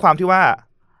แต่ด้วยความที่ว่า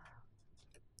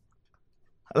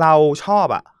เราชอบ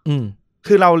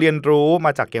คือเราเรียนรู้ม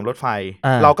าจากเกมรถไฟ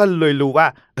เราก็เลยรู้ว่า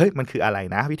เฮ้ยมันคืออะไร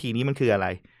นะวิธีนี้มันคืออะไร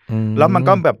แล้วมัน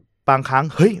ก็แบบบางครั้ง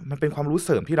เฮ้ยมันเป็นความรู้เส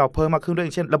ริมที่เราเพิ่มมากขึ้นด้วย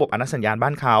เช่นระบบอนุสัญญาณบ้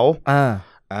านเขา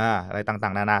อะไรต่า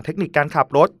งๆนานาเทคนิคการขับ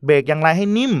รถเบรกอย่างไรให้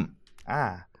นิ่ม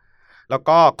แล้ว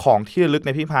ก็ของที่ระลึกใน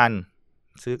พิพิธภัณฑ์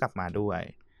ซื้อกลับมาด้วย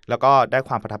แล้วก็ได้ค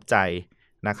วามประทับใจ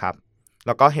นะครับแ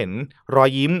ล้วก็เห็นรอย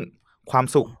ยิ้มความ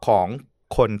สุขของ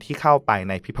คนที่เข้าไป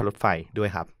ในพิพิธภัณฑ์รถไฟด้วย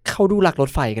ครับเขาดูรักรถ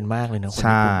ไฟกันมากเลยนะใ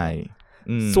ช่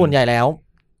ส่วนใหญ่แล้ว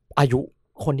อายุ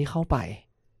คนที่เข้าไป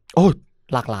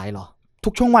หลากหลายเหรอทุ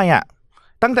กช่วงวัย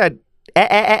ตั้งแต่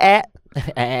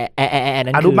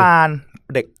อนุบาล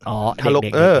เด็กทารก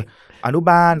อนุ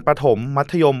บาลประถมมั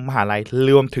ธยมมหาลัยร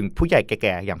วมถึงผู้ใหญ่แ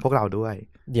ก่ๆอย่างพวกเราด้วย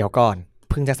เดี๋ยวก่อน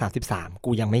เพิ่งจะ33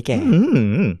กูยังไม่แก่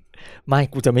ไม่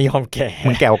กูจะไม่ยอมแก่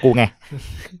มึงแก่กว่ากูไง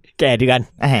แก่เดือน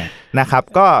นะครับ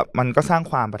ก็มันก็สร้าง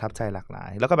ความประทับใจหลากหลา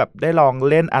ยแล้วก็แบบได้ลอง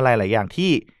เล่นอะไรหลายอย่าง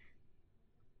ที่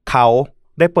เขา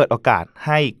ได้เปิดโอกาสใ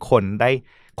ห้ค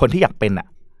นที่อยากเป็น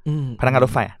พนักงานร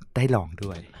ถไฟได้ลอง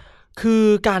ด้วยคือ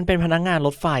การเป็นพนักงานร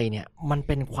ถไฟเนี่ยมันเ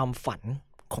ป็นความฝัน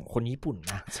ของคนญี่ปุ่น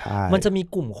นะมันจะมี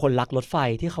กลุ่มคนรักรถไฟ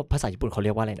ที่เขาภาษาญี่ปุ่นเขาเรี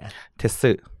ยกว่าอะไรนะเท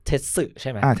สึใช่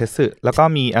ไหมเทสึแล้วก็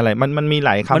มีอะไรมันมีห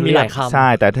ลายคำใช่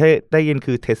แต่ที่ได้ยิน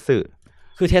คือเทสึ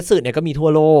เนี่ยก็มีทั่ว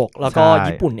โลกแล้วก็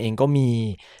ญี่ปุ่นเองก็มี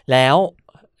แล้ว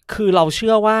คือเราเ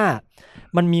ชื่อว่า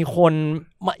มันมีคน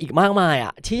มาอีกมากมาย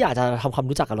ที่อยากจะทำความ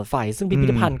รู้จักกับรถไฟซึ่งพิพิ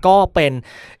ธภัณฑ์ก็เป็น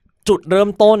จุดเริ่ม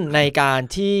ต้นในการ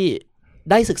ที่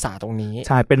ได้ศึกษาตรงนี้ใ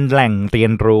ช่เป็นแหล่งเรีย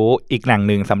นรู้อีกแหล่ง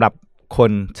หนึ่งสำหรับค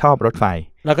นชอบรถไฟ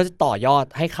แล้วก็จะต่อยอด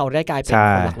ให้เขาได้กลายเป็น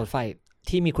คนรักรถไฟ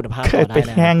ที่มีคุณภาพต่อได้นะเคยไป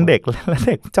แย่งเด็กแล้วเ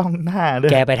ด็กจ้องหน้าด้ว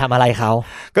ยแกไปทำอะไรเขา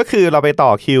ก็คือเราไปต่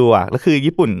อคิวก็คือ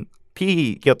ญี่ปุ่นที่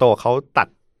เกียวโตเขาตัด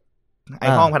ไอ้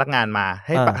ห้องพนักงานมาใ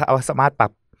ห้เอาสามารถปรั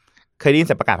บเคยได้ยินเ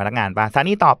สียงประกาศพนักงานป่ะสถา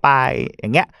นีต่อไปอย่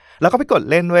างเงี้ยแล้วก็ไปกด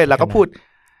เล่นด้วยแล้วก็พูด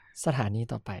สถานี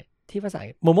ต่อไปที่ภาษา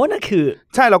โมโมนั่นคือ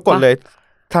ใช่เรากดเลย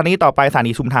สถานีต่อไปสถา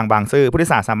นีชุมทางบางซื่อผู้โด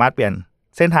ยสารสามารถเปลี่ยน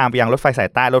เส้นทางไปยังรถไฟสาย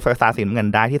ใต้รถไฟฟ้าสีน้ำเงิน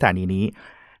ได้ที่สถานีนี้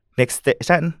next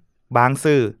station บาง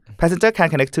ซื่อ passenger can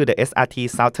connect to the SRT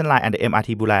Southern Line and the MRT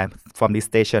Blue Line from this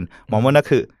station โมโมนั่น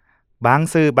คือบาง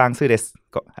ซื่อเดส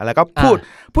แล้วก็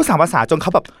พูดสามภาษาจนเข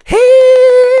าแบบเฮ้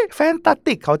แฟนตา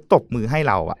ติกเขาตบมือให้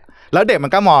เราอะแล้วเด็กมั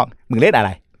นก็มองมึงเล่นอะไ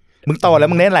รมึงโตแล้ว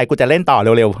มึงเล่นอะไรกูจะเล่นต่อ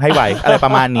เร็วๆให้ไว อะไรปร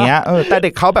ะมาณนี้แต่เด็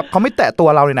กเขาแบบเขาไม่แตะตัว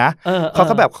เราเลยนะเขา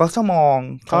ก็แบบเขาจะมอง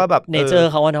เขาแบบเนเจอร์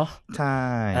เขาอะเนาะใช่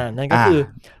นั่นก็คือ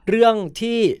เรื่อง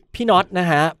ที่พี่น็อตนะ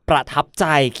ฮะประทับใจ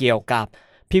เกี่ยวกับ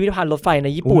พิพิธภัณฑ์รถไฟใน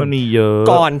ญี่ปุ่น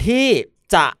ก่อนที่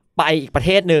จะไปอีกประเ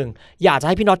ทศหนึ่งอยากจะใ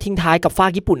ห้พี่น็อตทิ้งท้ายกับฝา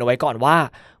กญี่ปุ่นเอาไว้ก่อนว่า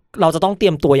เราจะต้องเตรี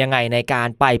ยมตัวยังไงในการ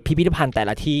ไปพิพิธภัณฑ์แต่ล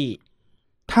ะที่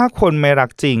ถ้าคนไม่รัก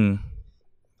จริง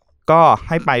ก็ใ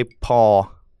ห้ไปพอ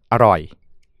อร่อย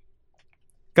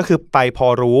ก็คือไปพอ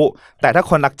รู้แต่ถ้า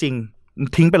คนรักจริง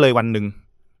ทิ้งไปเลยวันหนึ่ง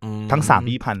ทั้ง3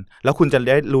พิพิธภัณฑ์แล้วคุณจะ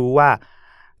ได้รู้ว่า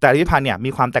แต่ละพิพิธภัณฑ์เนี่ยมี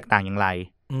ความแตกต่างอย่างไร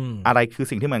อะไรคือ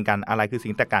สิ่งที่เหมือนกันอะไรคือสิ่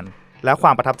งแตกต่างแล้วคว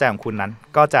ามประทับใจของคุณนั้น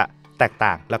ก็จะแตกต่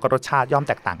างแล้วก็รสชาติย่อม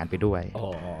แตกต่างกันไปด้วย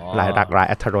หลาย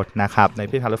อรรถรสนะครับใน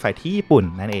พิพิธภัณฑ์รถไฟที่ญี่ปุ่น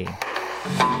นั่นเอง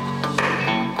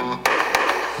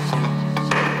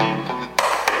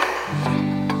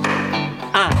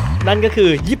นั่นก็คือ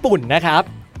ญี่ปุ่นนะครับ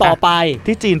ต่อไป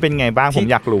ที่จีนเป็นไงบ้างผม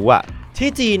อยากรู้อะที่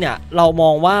จีนเนี่ยเรามอ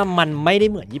งว่ามันไม่ได้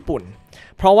เหมือนญี่ปุ่น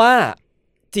เพราะว่า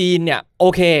จีนเนี่ยโอ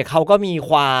เคเขาก็มี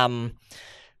ความ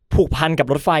ผูกพันกับ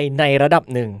รถไฟในระดับ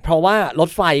หนึ่งเพราะว่ารถ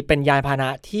ไฟเป็นยานพาหนะ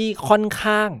ที่ค่อน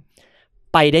ข้าง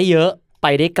ไปได้เยอะไป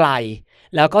ได้ไกล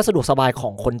แล้วก็สะดวกสบายขอ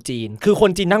งคนจีนคือคน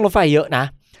จีนนั่งรถไฟเยอะนะ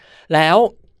แล้ว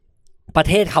ประ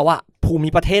เทศเขาอะภูมิ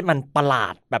ประเทศมันประหลา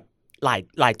ดแบบ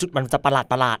หลายจุดมันจะประหลา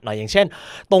ดหน่อยอย่างเช่น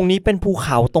ตรงนี้เป็นภูเข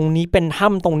าตรงนี้เป็นถ้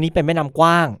ำตรงนี้เป็นแม่น้ำก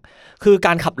ว้างคือก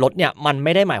ารขับรถเนี่ยมันไ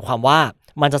ม่ได้หมายความว่า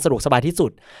มันจะสะดวกสบายที่สุ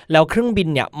ดแล้วเครื่องบิน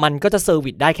เนี่ยมันก็จะเซอร์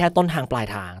วิสได้แค่ต้นทางปลาย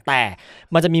ทางแต่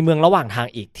มันจะมีเมืองระหว่างทาง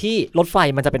อีกที่รถไฟ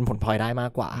มันจะเป็นผลพลอยได้มา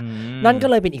กกว่านั่นก็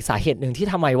เลยเป็นอีกสาเหตุหนึ่งที่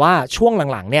ทำไมว่าช่วง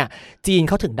หลังๆเนี่ยจีนเ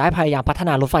ขาถึงได้พยายามพัฒน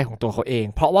ารถไฟของตัวเขาเอง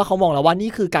เพราะว่าเขามองแล้วว่านี่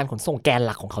คือการขนส่งแกนห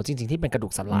ลักของเขาจริงๆที่เป็นกระดู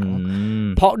กสันหลัง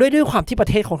เพราะด้วยความที่ประ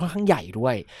เทศเขาค่อนข้างใหญ่ด้ว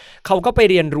ยเขาก็ไป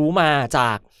เรียนรู้มาจ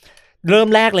ากเริ่ม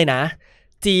แรกเลยนะ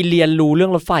จีนเรียนรู้เรื่อ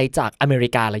งรถไฟจากอเมริ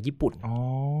กาและญี่ปุ่น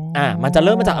มันจะเ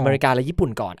ริ่มมาจากอเมริกาและญี่ปุ่น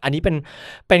ก่อนอันนี้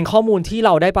เป็นข้อมูลที่เร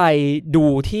าได้ไปดู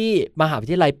ที่มหาวิ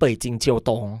ทยาลัยเป่ยจิงเจียว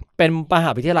ตงเป็นมหา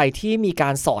วิทยาลัยที่มีกา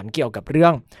รสอนเกี่ยวกับเรื่อ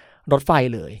งรถไฟ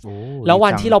เลยแล้ววั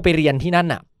นที่เราไปเรียนที่นั่น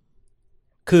น่ะ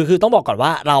คือต้องบอกก่อนว่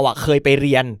าเราเคยไปเ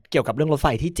รียนเกี่ยวกับเรื่องรถไฟ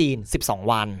ที่จีน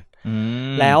12วัน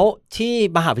แล้วที่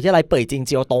มหาวิทยาลัยเป่ยจิงเ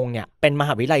จียวตงเนี่ยเป็นมห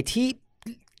าวิทยาลัยที่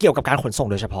เกี่ยวกับการขนส่ง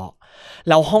โดยเฉพาะ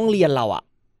แล้วห้องเรียนเรา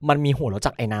มันมีหัวรถ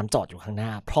จักรไอ้น้ำจอดอยู่ข้างหน้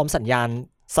าพร้อมสัญญา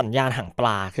ณหางปล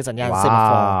าคือสัญญาณเซมาโฟ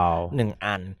ร์1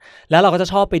อันแล้วเราก็จะ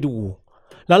ชอบไปดู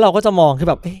แล้วเราก็จะมองคือ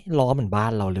แบบล้อเหมือนบ้า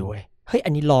นเราเลยเว้ยเฮ้ยอั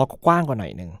นนี้ล้อกว้างกว่าหน่อ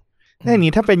ยนึงนี่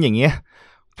นี้ถ้าเป็นอย่างเงี้ย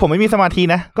ผมไม่มีสมาธิ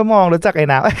นะก็มองรถจักรไอ้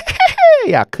น้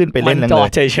ำอยากขึ้นไปเล่นเลยจอด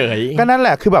เฉยๆก็นั่นแห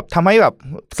ละคือแบบทำให้แบบ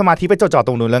สมาธิไปจ่อๆต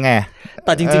รงนู้นแล้วไงแ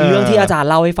ต่จริงๆเรื่องที่อาจารย์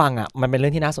เล่าให้ฟังมันเป็นเรื่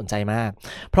องที่น่าสนใจมาก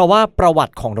เพราะว่าประวั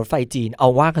ติของรถไฟจีนเอา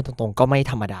ว่ากันตรงๆก็ไม่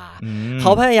ธรรมดาเข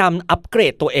าพยายามอัปเกร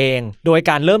ดตัวเองโดย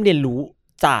การเริ่มเรียนรู้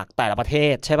จากแต่ละประเท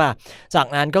ศใช่ป่ะจาก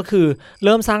นั้นก็คือเ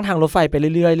ริ่มสร้างทางรถไฟไปเรื่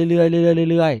อยๆเ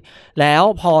รื่อยๆแล้ว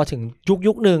พอถึง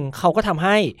ยุคนึงเขาก็ทำใ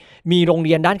ห้มีโรงเ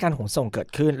รียนด้านการขนส่งเกิด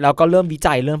ขึ้นแล้วก็เริ่มวิ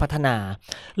จัยเริ่มพัฒนา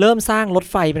เริ่มสร้างรถ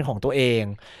ไฟเป็นของตัวเอง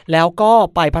แล้วก็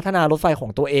ไปพัฒนารถไฟขอ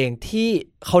งตัวเองที่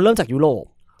เขาเริ่มจากยุโรป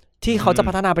ที่เขาจะ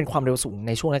พัฒนาเป็นความเร็วสูงใ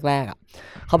นช่วงแรก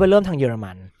ๆเขาไปเริ่มทางเยอร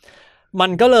มัน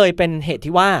ก็เลยเป็นเหตุ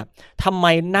ที่ว่าทำไม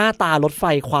หน้าตารถไฟ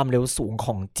ความเร็วสูงข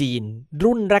องจีน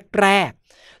รุ่นแรก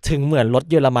ถึงเหมือนรถ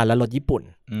เยอรมันและรถญี่ปุ่น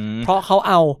เพราะเขา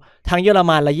เอาทั้งเยอร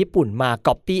มันและญี่ปุ่นมา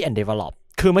copy and develop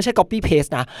คือไม่ใช่ copy paste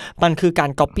นะมันคือการ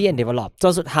copy and develop จ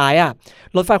นสุดท้าย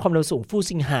รถไฟความเร็วสูงฟู่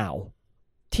ซิงฮาว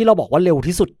ที่เราบอกว่าเร็ว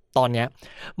ที่สุดตอนนี้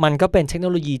มันก็เป็นเทคโน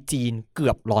โลยีจีนเกื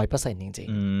อบ 100% จริง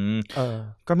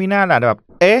ๆก็มีหน้าแหละแบบ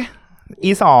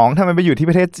E2 ทำไมไปอยู่ที่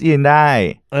ประเทศจีนได้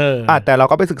แต่เรา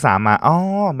ก็ไปศึกษามา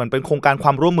มันเป็นโครงการคว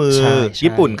ามร่วมมือ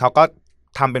ญี่ปุ่นเขาก็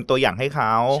ทำเป็นตัวอย่างให้เข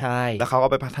าแล้วเขาก็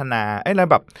ไปพัฒนาแล้ว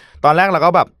แบบตอนแรกเราก็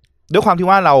แบบด้วยความที่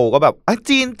ว่าเราก็แบบ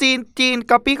จีน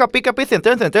ก๊อปปี้เซ็นเจ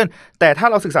อร์แต่ถ้า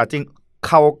เราศึกษาจริงเ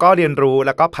ขาก็เรียนรู้แ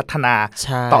ล้วก็พัฒนา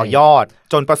ต่อยอด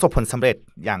จนประสบผลสำเร็จ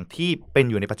อย่างที่เป็น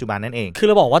อยู่ในปัจจุบันนั่นเองคือเ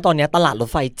ราบอกว่าตอนนี้ตลาดรถ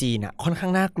ไฟจีนค่อนข้า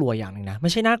งน่ากลัวอย่างนึงนะไ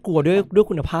ม่ใช่น่ากลัวด้วย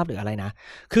คุณภาพหรืออะไรนะ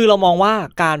คือเรามองว่า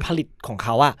การผลิตของเข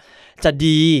าจะ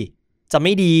ดีจะไ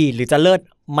ม่ดีหรือจะเลิศ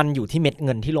มันอยู่ที่เม็ดเ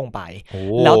งินที่ลงไป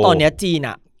แล้วตอนนี้จีน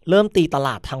เริ่มตีตล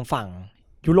าดทางฝั่ง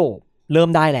ยุโรป เริ่ม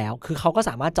ได้แล้วคือเขาก็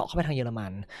สามารถเจาะเข้าไปทางเยอรมั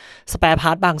นสแปร์พา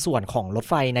ร์ทบางส่วนของรถ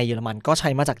ไฟในเยอรมันก็ใช้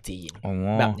มาจากจีน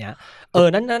แบบเนี้ย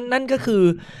นั่นก็คือ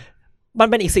มัน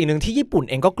เป็นอีกสิ่งหนึ่งที่ญี่ปุ่น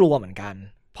เองก็กลัวเหมือนกัน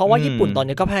เพราะว่าญี่ปุ่นตอน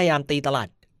นี้ก็พยายามตีตลาด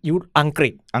อังกฤ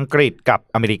ษกับ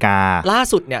อเมริกาล่า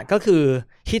สุดเนี่ยก็คือ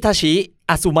ฮิทาชิ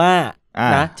อาซุมะ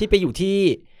นะที่ไปอยู่ที่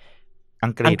อั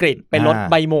งกฤษเป็นรถ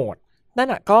ไบโหมดนั่น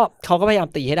น่ะก็เขาก็พยายาม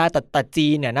ตีให้ได้แต่จี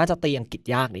นเนี่ยน่าจะตีอังกฤษ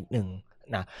ยากนิดนึง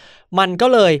นะมันก็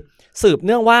เลยสืบเ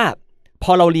นื่องว่าพ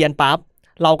อเราเรียนปั๊บ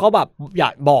เราก็แบบอยา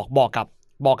กบอก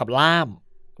กับล่าม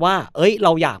ว่าเร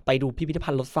าอยากไปดูพิพิธภั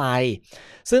ณฑ์รถไฟ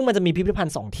ซึ่งมันจะมีพิพิธภัณ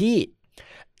ฑ์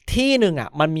ที่หนึ่งอ่ะ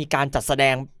มันมีการจัดแสด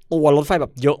งตัวรถไฟแบ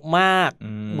บเยอะมาก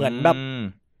เหมือนแบบ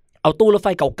เอาตู้รถไฟ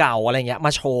เก่าๆอะไรเงี้ยม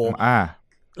าโชว์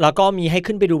แล้วก็มีให้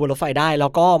ขึ้นไปดูบนรถไฟได้แล้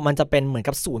วก็มันจะเป็นเหมือน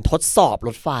กับศูนย์ทดสอบร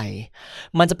ถไฟ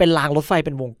มันจะเป็นรางรถไฟเ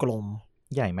ป็นวงกลม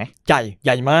ใหญ่ไหมให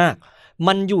ญ่มาก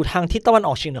มันอยู่ทางทิศตะวันอ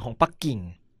อกเฉียงเหนือของปักกิ่ง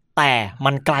แต่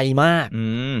มันไกลมาก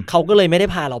เขาก็เลยไม่ได้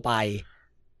พาเราไป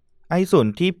ไอ้ศูน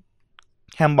ย์ที่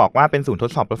แฮมบอกว่าเป็นศูนย์ท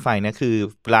ดสอบรถไฟเนี่ยคือ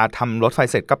เวลาทำรถไฟ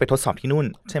เสร็จก็ไปทดสอบที่นู่น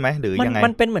ใช่ไหมหรือยังไงมั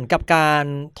นเป็นเหมือนกับการ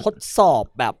ทดสอบ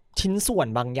แบบชิ้นส่วน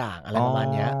บางอย่างอะไรประมาณ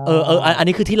นี้อัน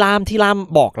นี้คือที่ล่าม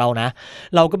บอกเรานะ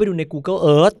เราก็ไปดูใน Google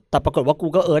Earth แต่ปรากฏว่า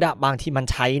Google Earth บางทีมัน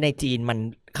ใช้ในจีนมัน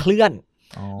เคลื่อน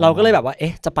เราก็เลยแบบว่า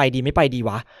จะไปดีไม่ไปดี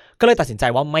วะก็เลยตัดสินใจ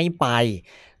ว่าไม่ไป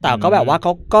แต่ก็แบบว่าเข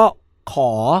าก็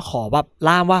ขอแบบ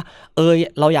ล่ามว่า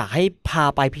เราอยากให้พา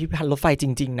ไปพิพิธภัณฑ์รถไฟจ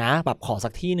ริงๆนะแบบขอสั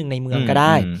กที่นึงในเมืองก็ไ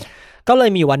ด้ก็เลย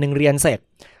มีวันนึงเรียนเสร็จ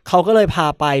เขาก็เลยพา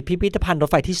ไปพิพิธภัณฑ์รถ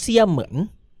ไฟที่เซี่ยเหมิน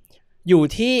อยู่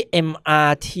ที่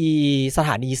MRT สถ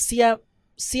านีเ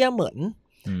ซี่ยเหมิน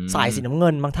สายสีน้ำเงิ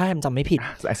นบางท่าแฮมจำไม่ผิด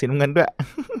สายสีน้ำเงินด้วย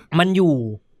มันอยู่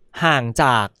ห่างจ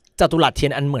ากจตุรัสเทีย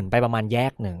นอันเหมินไปประมาณแย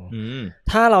กหนึ่ง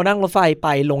ถ้าเรานั่งรถไฟไป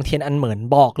ลงเทียนอันเหมิน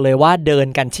บอกเลยว่าเดิน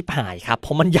กันชิบหายครับเพร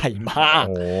าะมันใหญ่มาก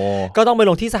ก็ต้องไป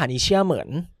ลงที่สถานีเซี่ยเหมิน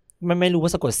ไม่รู้ว่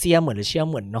าสะกดเซี่ยเหมินหรือเซี่ย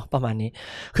เหมินเนาะประมาณนี้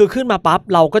คือขึ้นมาปั๊บ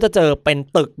เราก็จะเจอเป็น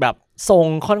ตึกแบบทรง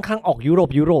ค่อนข้างออกยุโร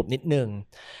ปนิดนึง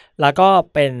แล้วก็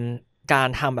เป็นการ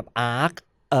ทำแบบอาร์ค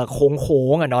โค้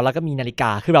งเนาะแล้วก็มีนาฬิก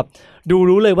าคือแบบดู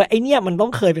รู้เลยว่าไอเนี่ยมันต้อ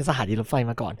งเคยเป็นสถานีรถไฟ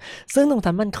มาก่อนซึ่งตรง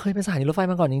นั้นมันเคยเป็นสถานีรถไฟ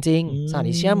มาก่อนจริงๆสถา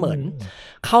นีเซี่ยเหมิน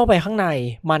เข้าไปข้างใน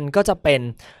มันก็จะเป็น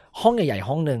ห้องใหญ่ๆ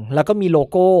ห้องนึงแล้วก็มีโล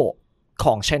โก้ข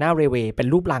อง China Railway เป็น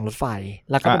รูปรางรถไฟ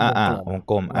แล้วก็เป็นวง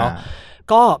กลมเนาะ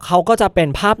ก็เขาก็จะเป็น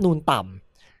ภาพนูนต่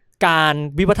ำการ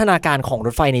วิวัฒนาการของร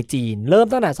ถไฟในจีนเริ่ม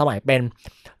ตั้งแต่สมัยเป็น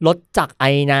รถจักรไอ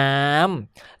น้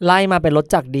ำไล่มาเป็นรถ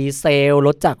จักรดีเซลร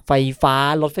ถจักรไฟฟ้า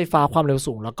รถไฟฟ้าความเร็ว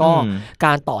สูงแล้วก็ก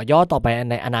ารต่อยอดต่อไป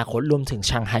ในอนาคตรวมถึง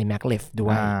ชังไฮแมกเลฟด้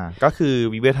วยก็คือ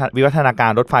วิวัฒนากา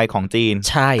รรถไฟของจีน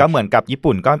ก็เหมือนกับญี่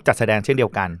ปุ่นก็จัดแสดงเช่นเดีย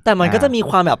วกันแต่มันก็จะมี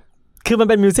ความแบบคือมัน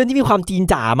เป็นมิวเซียมที่มีความจีน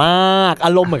จ๋ามากอ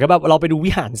ารมณ์เหมือนกับแบบเราไปดู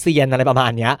วิหารเซียนอะไรประมา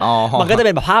ณเนี้ยมันก็จะเ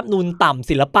ป็นแบบภาพนูนต่ำ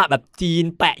ศิลปะแบบจีน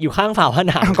แปะอยู่ข้างฝาผ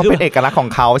นังก็เป็นเอกลักษณ์ของ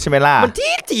เขาใช่ไหมล่ะมัน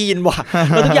จีนว่ะ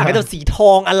แล้วทุกอย่างก็จะสีท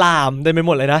องอลามเต็มไปห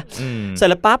มดเลยนะเสร็จ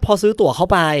แล้วปั๊บพอซื้อตั๋วเข้า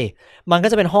ไปมันก็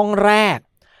จะเป็นห้องแรก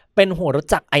เป็นหัวรถ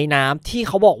จักรไอน้ำที่เ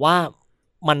ขาบอกว่า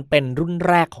มันเป็นรุ่น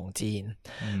แรกของจีน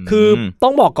คือต้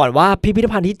องบอกก่อนว่าพิพิธ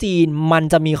ภัณฑ์ที่จีนมัน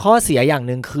จะมีข้อเสียอย่าง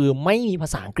นึงคือไม่มีภา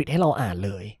ษาอังกฤษให้เราอ่าน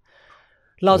เลย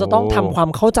เราจะต้องทำความ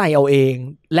เข้าใจเอาเอง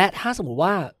และถ้าสมมุติ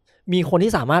ว่ามีคน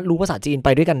ที่สามารถรู้ภาษาจีนไป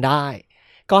ด้วยกันได้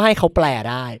ก็ให้เขาแปล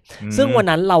ได้ซึ่งวัน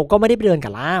นั้นเราก็ไม่ได้ไปเดินกั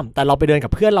บล่ามแต่เราไปเดินกั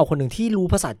บเพื่อนเราคนหนึ่งที่รู้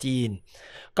ภาษาจีน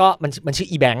ก็มันชื่อ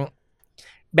อีแบง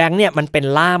ค์เนี่ยมันเป็น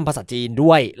ล่ามภาษาจีน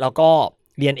ด้วยแล้วก็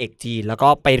เรียนเอกจีนแล้วก็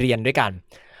ไปเรียนด้วยกัน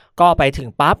ก็ไปถึง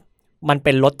ปั๊บมันเ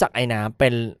ป็นรถจักรไอน้ำเป็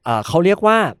นเขาเรียก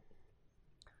ว่า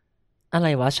อะไร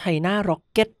วะไชน่าร็อก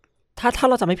เก็ตถ้า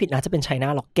เราจำไม่ผิดนะจะเป็น China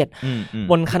Rocket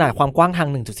บนขนาดความกว้างทาง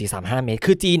 1.435 เมตร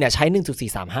คือจีนเนี่ยใช้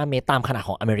 1.435 เมตรตามขนาดข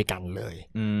องอเมริกันเลย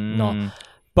เนาะ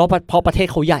เพราะประเทศ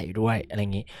เขาใหญ่ด้วยอะไรอย่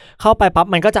างงี้เข้าไปปั๊บ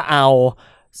มันก็จะเอา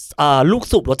ลูก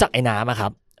สูบรถจักรไอ้น้ำครั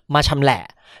บมาชำแหละ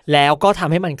แล้วก็ท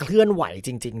ำให้มันเคลื่อนไหวจ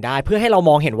ริงๆได้เพื่อให้เรา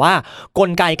มองเห็นว่าก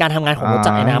ลไกการทำงานของรถ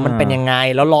จักรไอ้น้ำมันเป็นยังไง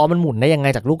แล้วล้อมันหมุนได้ยังไง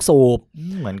จากลูกสูบ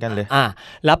เหมือนกันเลย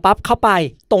แล้วปั๊บเข้าไป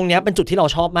ตรงเนี้ยเป็นจุดที่เรา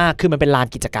ชอบมากคือมันเป็นลาน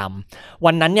กิจกรรม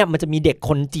วันนั้นเนี่ยมันจะมีเด็ก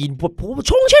คนจีนพูด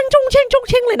ชงเช่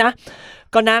งเลยนะ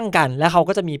ก็นั่งกันแล้วเขา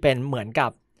ก็จะมีเป็นเหมือนกับ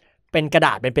เป็นกระด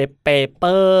าษเป็นเปเป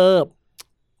อร์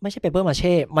ไม่ใช่เปเปอร์มาเ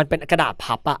ช่มันเป็นกระดาษ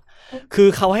พับอะคือ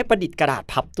เขาให้ประดิษฐ์กระดาษ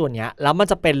พับตัวเนี้ยแล้วมัน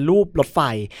จะเป็นรูปรถไฟ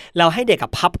แล้วให้เด็กกั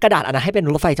บพับกระดาษอันนั้นให้เป็น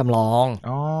รถไฟจำลอง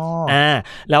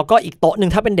แล้วก็อีกโต๊ะนึ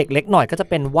งถ้าเป็นเด็กเล็กหน่อยก็จะ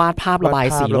เป็นวาดภาพระบาย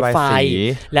สีรถไฟ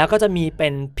แล้วก็จะมีเป็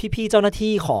นพี่ๆเจ้าหน้า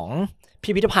ที่ของ พิ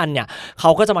พิธภัณฑ์เนี่ยเขา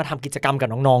ก็จะมาทำกิจกรรมกับ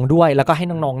น้องๆด้วยแล้วก็ให้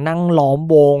น้องๆนั่งล้อม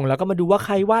วงแล้วก็มาดูว่าใค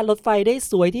รวาดรถไฟได้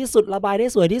สวยที่สุดระบายได้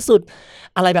สวยที่สุด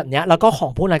อะไรแบบเนี้ยแล้วก็ขอ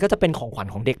งพวกนั้นก็จะเป็นของขวัญ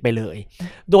ของเด็กไปเลย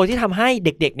โดยที่ทำให้เ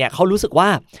ด็กๆเนี่ยเขารู้สึกว่า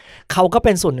เขาก็เ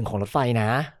ป็นส่วนหนึ่งของรถไฟนะ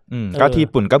ก็ที่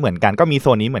ญี่ปุ่นก็เหมือนกันก็มีโซ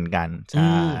นนี้เหมือนกันใ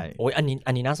ช่โอ้ยอัน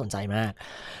นี้น่าสนใจมาก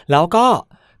แล้วก็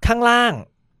ข้างล่าง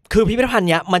คือพิพิธภัณฑ์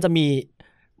เนี้ยมันจะ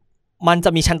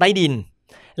มีชั้นใต้ดิน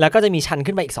แล้วก็จะมีชั้น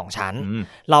ขึ้นไปอีก2ชั้น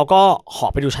เราก็ขอ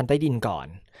ไปดูชั้นใต้ดินก่อน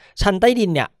ชั้นใต้ดิน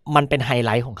เนี่ยมันเป็นไฮไล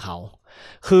ท์ของเขา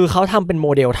คือเขาทำเป็นโม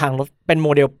เดลทางรถเป็นโม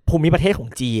เดลภูมิประเทศของ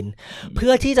จีนเพื่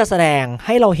อที่จะแสดงใ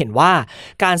ห้เราเห็นว่า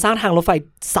การสร้างทางรถไฟ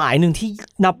สายหนึ่งที่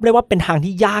นับได้ว่าเป็นทาง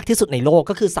ที่ยากที่สุดในโลก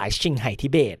ก็คือสายชิงไห่ทิ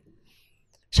เบต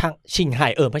ชิงไห่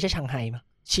ไม่ใช่ชังไห่มั้ย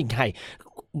ชิงไห่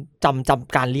จ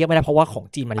ำการเรียกไม่ได้เพราะว่าของ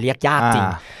จีนมันเรียกยากจริง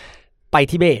ไป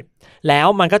ทิเบตแล้ว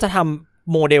มันก็จะท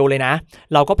ำโมเดลเลยนะ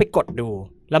เราก็ไปกดดู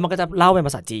แล้วมันก็จะเล่าเป็นภ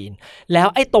าษาจีนแล้ว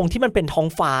ไอ้ตรงที่มันเป็นท้อง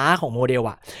ฟ้าของโมเดล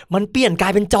อ่ะมันเปลี่ยนกลา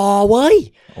ยเป็นจอเว้ย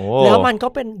แล้วมันก็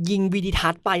เป็นยิงวิดีทั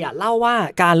ศน์ไปอ่ะเล่าว่า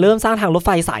การเริ่มสร้างทางรถไฟ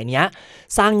สายเนี้ย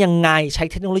สร้างยังไงใช้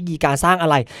เทคโนโลยีการสร้างอะ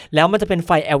ไรแล้วมันจะเป็นไฟ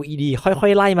LED ค่อ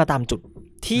ยๆไล่มาตามจุด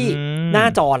ที่หน้า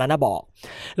จอแล้วนะบอก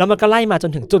แล้วมันก็ไล่มาจ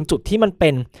นถึงจุดที่มันเป็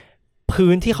น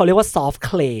พื้นที่เขาเรียกว่า soft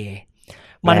clay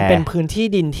มันเป็นพื้นที่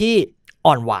ดินที่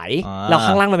อ่อนไหวแล้วข้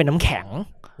างล่างมันเป็นน้ำแข็ง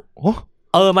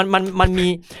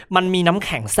มันมีน้ำแ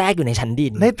ข็งแทรกอยู่ในชั้นดิ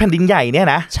นในแผ่นดินใหญ่เนี่ย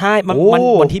นะใช่มัน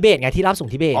บนทิเบตไงที่ราบสูง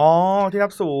ทิเบตที่รา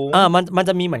บสูงมันจ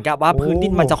ะมีเหมือนกับว่าพื้นดิ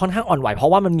นมันจะค่อนข้างอ่อนไหวเพรา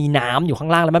ะว่ามันมีน้ำอยู่ข้า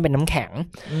งล่างแล้วมันเป็นน้ำแข็ง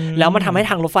แล้วมันทำให้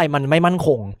ทางรถไฟมันไม่มั่นค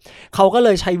งเขาก็เล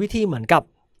ยใช้วิธีเหมือนกับ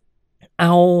เอ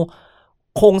า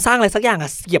โครงสร้างอะไรสักอย่าง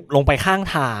เสียบลงไปข้าง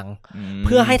ทางเ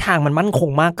พื่อให้ทางมันมั่นคง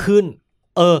มากขึ้น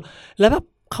แล้วแบบ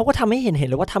เขาก็ทำให้เห็น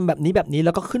เลยว่าทำแบบนี้แ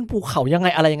ล้วก็ขึ้นภูเขายังไง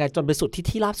อะไรยังไงจนไปสุด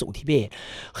ที่ราบสูงทิเบต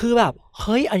คือแบบเ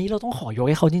ฮ้ยอันนี้เราต้องขอยก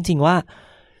ให้เขาจริงๆว่า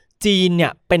จีนเนี่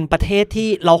ยเป็นประเทศที่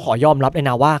เราขอยอมรับเลย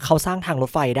นะว่าเขาสร้างทางร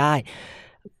ถไฟได้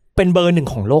เป็นเบอร์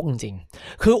1ของโลกจริง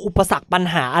ๆคืออุปสรรคปัญ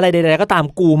หาอะไรใดๆก็ตาม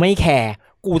กูไม่แคร์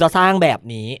กูจะสร้างแบบ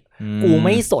นี้กูไ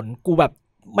ม่สนกูแบบ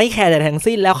ไม่แคร์ใดทั้ง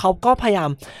สิ้นแล้วเขาก็พยายาม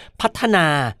พัฒนา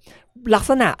ลัก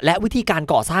ษณะและวิธีการ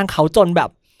ก่อสร้างเขาจนแบ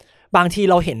บบางที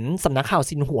เราเห็นสำนักข่าว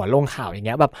ซินหัวลงข่าวอย่างเ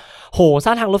งี้ยแบบโหส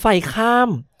ร้างทางรถไฟข้าม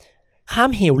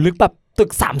เหวลึกแบบตึ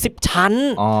ก30ชั้น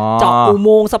เจาะอุโม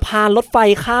งค์สะพานรถไฟ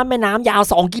ข้ามแม่น้ำยาว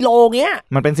2กิโลเงี้ย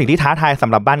มันเป็นสิ่งที่ท้าทายส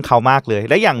ำหรับบ้านเขามากเลย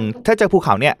และอย่างถ้าเจอภูเข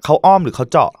าเนี่ยเขาอ้อมหรือเขา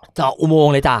เจาะอุโมง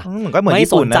ค์เลยจ้ะก็เหมือน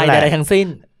ญี่ปุ่นนั่นแหละไม่สนใจใดๆทั้งสิ้น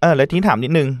แล้วทีนี้ถามนิ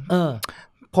ดนึง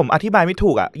ผมอธิบายไม่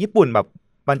ถูกอ่ะญี่ปุ่นแบบ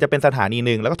มันจะเป็นสถานี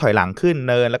นึงแล้วก็ถอยหลังขึ้น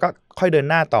เนินแล้วก็ค่อยเดิน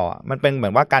หน้าต่อมันเป็นเหมื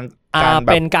อนว่าการ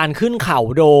เป็นการขึ้นเขา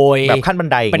โดยแบบขั้นบัน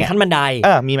ไดเป็นขั้นบันได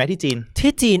มีไหมที่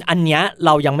จีนอันเนี้ยเร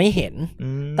ายังไม่เห็น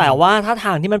แต่ว่าถ้าท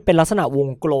างที่มันเป็นลักษณะวง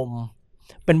กลม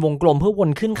เป็นวงกลมเพื่อวน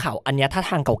ขึ้นเขาอันเนี้ยถ้า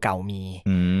ทางเก่าๆมี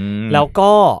แล้ว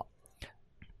ก็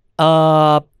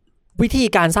วิธี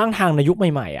การสร้างทางในยุคใ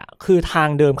หม่ๆอ่ะคือทาง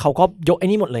เดิมเขาก็ยกไอ้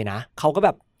นี่หมดเลยนะเขาก็แ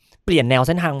บบเปลี่ยนแนวเ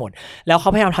ส้นทางหมดแล้วเขา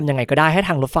พยายามทำยังไงก็ได้ให้ท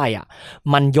างรถไฟอ่ะ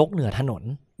มันยกเหนือถนน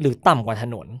หรือต่ำกว่าถ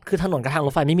นนคือถนนกับทางร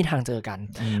ถไฟไม่มีทางเจอกัน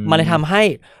มันเลยทำให้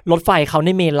รถไฟเขาใน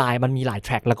เมนไลน์มันมีหลายแท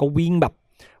ร็กแล้วก็วิ่งแบบ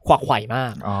ขวักไขว่มา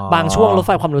กบางช่วงรถไ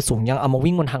ฟความเร็วสูงยังเอามา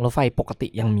วิ่งบนทางรถไฟปกติ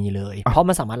ยังมีเลยเพราะ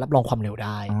มันสามารถรับรองความเร็วไ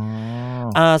ด้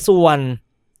ส่วน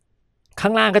ข้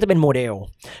างล่างก็จะเป็นโมเ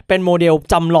ดล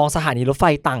จำลองสถานีรถไฟ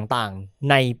ต่างๆ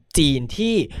ในจีน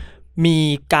ที่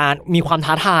มีความ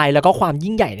ท้าทายแล้วก็ความ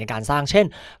ยิ่งใหญ่ในการสร้างเช่น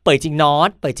เป่ยจิงนอร์ท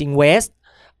เป่ยจิงเวสต์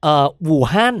วู่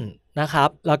ฮั่นนะครับ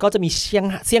แล้วก็จะมีเ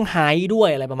ซี่ยงไฮ้ด้วย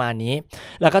อะไรประมาณนี้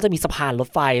แล้วก็จะมีสะพานรถ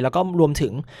ไฟแล้วก็รวมถึ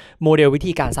งโมเดลวิ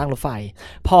ธีการสร้างรถไฟ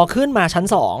พอขึ้นมาชั้น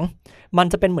2มัน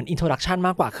จะเป็นเหมือนอินโทรดักชันม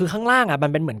ากกว่าคือข้างล่างอ่ะมั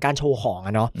นเป็นเหมือนการโชว์ของ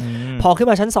อ่ะเนาะพอขึ้น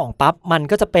มาชั้น2ปั๊บมัน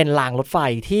ก็จะเป็นรางรถไฟ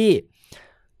ที่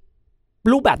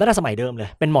รูปแบบตั้งแต่สมัยเดิมเลย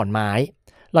เป็นหมอนไม้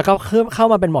แล้วก็เข้า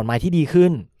มาเป็นหมอนไม้ที่ดีขึ้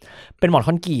นเป็นหมอนค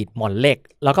อนกรีตหมอนเหล็ก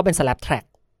แล้วก็เป็นสแลบแทร็ก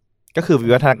ก็คือวิ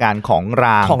วัฒนาการของร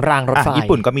างรถไฟญี่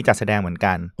ปุ่นก็มีจัดแสดงเหมือน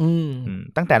กัน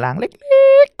ตั้งแต่รางเล็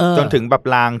กๆจนถึงแบบ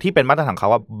รางที่เป็นมาตรฐานเขา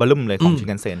ว่าบลุ่มเลยของชิน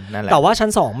คันเซ็นนั่นแหละแต่ว่าชั้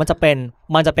น2มันจะเ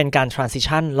ป็นการ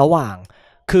transition ระหว่าง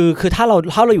คือถ้าเร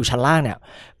าอยู่ชั้นล่างเนี่ย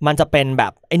มันจะเป็นแบ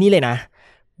บไอ้นี่เลยนะ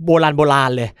โบรา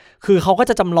ณเลยคือเขาก็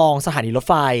จะจำลองสถานีรถ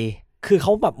ไฟคือเข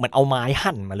าแบบเหมือนเอาไม้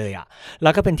หั่นมาเลยอ่ะแล้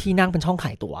วก็เป็นที่นั่งเป็นช่องข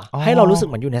ายตั๋วให้เรารู้สึกเ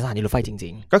หมือนอยู่ในสถานีรถไฟจริ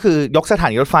งๆก็คือยกสถา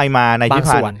นีรถไฟมาในพิพิธ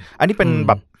ภัณฑ์อันนี้เป็น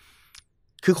แบบ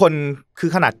คือ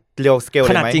ขนาดเรียลสเกลเลยไ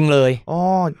หมขนาดจริงเลย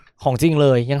ของจริงเล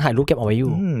ยยังถ่ายรูปเก็บเอาไว้อ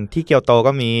ยู่ที่เกียวโต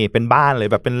ก็มีเป็นบ้านเลย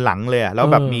แบบเป็นหลังเลยแล้ว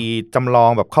แบบมีจำลอ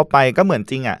งแบบเข้าไปก็เหมือน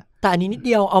จริงอ่ะแต่อันนี้นิดเ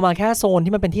ดียวเอามาแค่โซน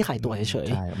ที่มันเป็นที่ขายตั๋วเฉย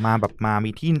ๆมาแบบมา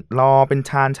มีที่รอเป็น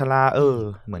ชานชลา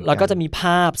เหมือนแล้วก็จะมีภ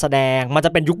าพแสดงมันจ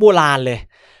ะเป็นยุคโบราณเลย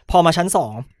พอมาชั้น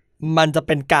2มันจะเ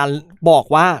ป็นการบอก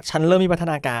ว่าฉันเริ่มมีพัฒ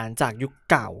นาการจากยุค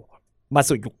เก่ามา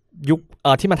สู่ยุค ยุค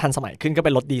ที่มันทันสมัยขึ้นก็เ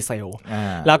ป็นรถดีเซล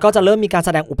แล้วก็จะเริ่มมีการแส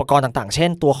ดงอุปกรณ์ต่างๆเช่น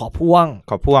ตัวขอพ่วง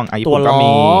ตัวล้อ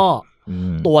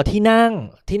ตัวที่นั่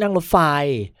งรถไฟ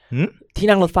ที่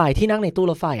นั่งในตู้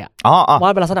รถไฟอ่ะว่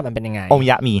าเป็นลักษณะมันเป็นยังไงโอม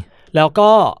ยะมีแล้วก็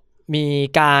มี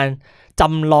การจ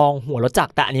ำลองหัวรถจัก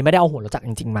รแต่อันนี้ไม่ได้เอาหัวรถจักร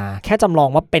จริงๆมาแค่จำลอง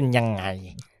ว่าเป็นยังไง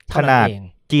ขนาด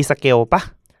G scale ปะ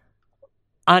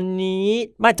อันนี้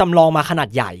ไม่จำลองมาขนาด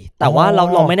ใหญ่แต่ว่าเ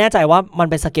ราไม่แน่ใจว่ามัน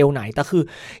เป็นสเกลไหนแต่คือ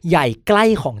ใหญ่ใกล้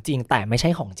ของจริงแต่ไม่ใช่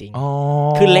ของจริง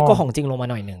คือเล็กกว่าของจริงลงมา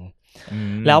หน่อยนึง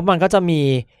แล้วมันก็จะมี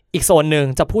อีกโซนหนึ่ง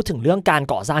จะพูดถึงเรื่องการ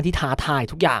ก่อสร้างที่ท้าทาย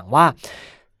ทุกอย่างว่า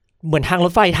เหมือนทางร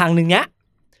ถไฟทางนึงเนี้ย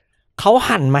เขา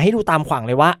หันมาให้ดูตามขวางเ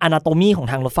ลยว่าอนาโตมีของ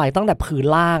ทางรถไฟตั้งแต่พื้น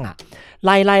ล่างอ่ะไ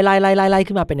ล่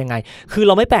ขึ้นมาเป็นยังไงคือเ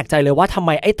ราไม่แปลกใจเลยว่าทำไม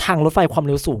ไอ้ทางรถไฟความเ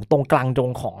ร็วสูงตรงกลางด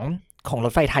งของร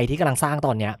ถไฟไทยที่กำลังสร้างต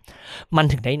อนเนี้ยมัน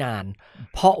ถึงได้นาน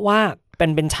เพราะว่าเ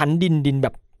ป็นชั้นดินแบ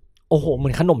บโอ้โหเหมื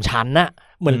อนขนมชั้นน่ะ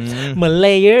เหมือนเล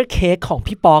เยอร์เค้กของ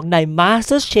พี่ป๊อกใน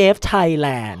MasterChef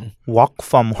Thailand Walk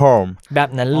from Home แบบ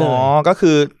นั้นเลยก็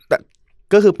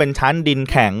คือเป็นชั้นดิน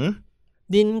แข็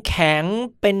ง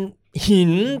เป็นหิ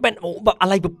นเป็นแบบอะ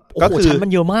ไรแบบโอ้โหชั้นมั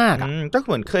นเยอะมากอ่ะก็เ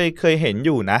หมือนเคยเห็นอ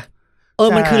ยู่นะ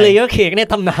มันคือเลเยอร์เค้กใน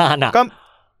ตำนานอ่ะก็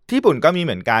ที่ญี่ปุ่นก็มีเ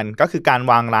หมือนกันก็คือการ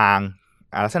วางราง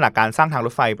ลักษณะการสร้างทางร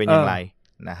ถไฟเป็นอย่างไร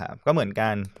นะครับก็เหมือนกั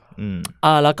น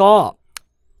แล้วก็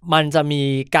มันจะมี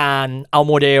การเอา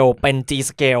โมเดลเป็น G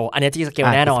scale อันนี้ G scale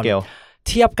แน่นอน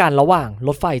เทียบกันระหว่างร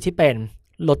ถไฟที่เป็น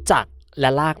รถจักรและ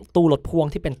ลากตู้รถพ่วง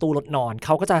ที่เป็นตู้รถนอนเข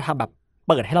าก็จะทำแบบ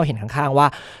เปิดให้เราเห็นข้างๆว่า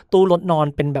ตู้รถนอน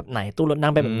เป็นแบบไหนตู้รถนั่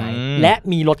งเป็นแบบไหนและ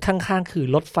มีรถข้างๆคือ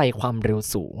รถไฟความเร็ว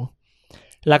สูง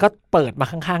แล้วก็เปิดมา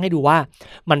ข้างๆให้ดูว่า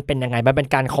มันเป็นยังไงมันเป็น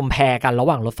การคอมแพร์กันระห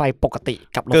ว่างรถไฟปกติ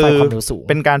กับรถไฟความเร็วสูง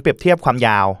เป็นการเปรียบเทียบความย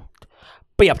าว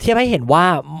เปรียบเทียบให้เห็นว่า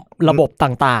ระบบ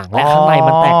ต่างๆและข้างใน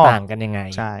มันแตกต่างกันยังไง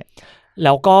ใช่แ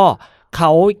ล้วก็เข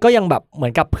าก็ยังแบบเหมื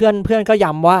อนกับเพื่อนก็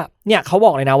ย้ำว่าเนี่ยเขาบ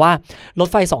อกเลยนะว่ารถ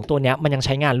ไฟ2ตัวเนี้ยมันยังใ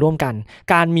ช้งานร่วมกัน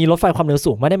การมีรถไฟความเร็ว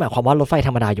สูงไม่ได้หมายความว่ารถไฟธ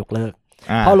รรมดายกเลิก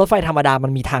เพราะรถไฟธรรมดามั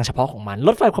นมีทางเฉพาะของมันร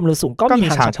ถไฟความเร็วสูงก็มี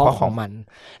ทางเฉพาะของมัน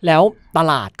แล้วต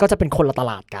ลาดก็จะเป็นคนละต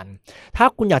ลาดกันถ้า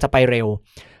คุณอยากจะไปเร็ว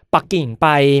ปักกิ่งไป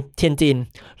เทียนจิน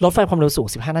รถไฟความเร็วสูง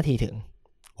15นาทีถึง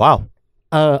ว้าว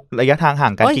ระยะทางห่า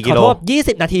งกันกี่กิโล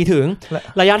20นาทีถึง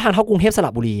ระยะทางเท่ากรุงเทพสร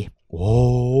ะบุรี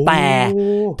แ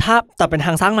ต่เป็นท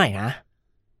างสร้างใหม่นะ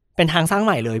เป็นทางสร้างใ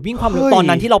หม่เลยวิ่งความเร็วตอน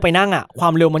นั้นที่เราไปนั่งอ่ะควา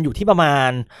มเร็วมันอยู่ที่ประมา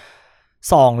ณ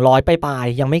200ปลาย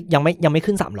ๆยังไม่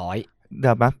ขึ้น300เ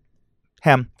ดี๋ยวแป๊บแฮ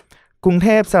มกรุงเท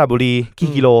พสระบุรีกี่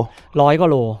กิโล100กว่า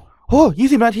โลโอ้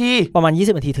20นาทีประมาณ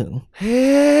20นาทีถึง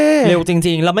เร็วจ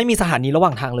ริงๆแล้วไม่มีสถานีระหว่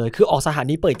างทางเลยคือออกสถา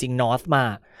นีเป่ยจิงนอร์ธมา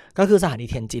ก็คือสถานี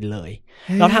เทียนจินเลย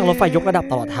แล้วทางรถไฟยกระดับ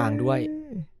ตลอดทางด้วย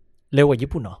เร็วกว่าญี่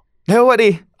ปุ่นเหรอเร็วกว่า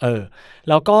ดิ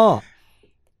แล้วก็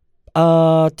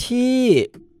ที่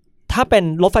ถ้าเป็น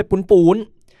รถไฟปูน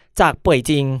จากเป่ย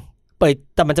จิง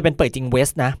แต่มันจะเป็นเป่ยจิงเวส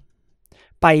นะ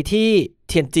ไปที่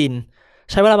เทียนจิน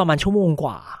ใช้เวลาประมาณชั่วโมงก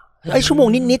ว่าชั่วโมง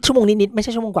นิดไม่ใ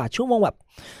ช่ชั่วโมงกว่าชั่วโมงแบบ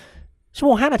ชั่วโ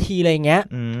มง5นาทีอะไรอย่างเงี้ย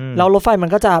แล้วรถไฟมัน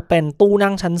ก็จะเป็นตู้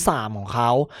นั่งชั้น3ของเขา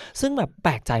ซึ่งแบบแป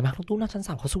ลกใจมากตู้นั่งชั้น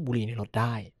3เขาสูบบุหรี่ในรถไ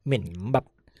ด้เหม็นแบบ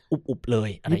อุบเลย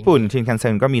ญี่ปุ่นชินคันเซ็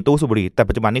นก็มีตู้สูบบุหรี่แต่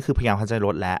ปัจจุบันนี่คือพยายามจะล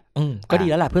ดแล้วก็ดี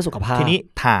แล้วแหละเพื่อสุขภาพทีนี้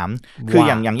ถามคืออ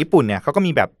ย่างญี่ปุ่นเนี่ยเขาก็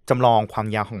มีแบบจำลองความ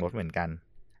ยาวของรถเหมือนกัน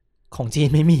ของจีน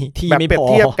ไม่มีที่ไม่พอแบบเปรียบ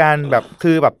เทียบกันแบบ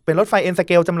คือแบบเป็นรถไฟเอ็นสเ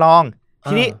กลจำลอง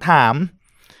ทีนี้ถาม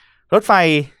รถไฟ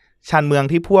ชานเมือง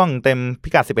ที่พ่วงเต็มพิ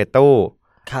กัด11ตู้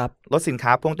ครับรถสินค้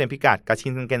าพ่วงเต็มพิกัดกับชิ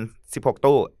นคันเซ็น16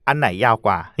ตู้อันไหนยาวก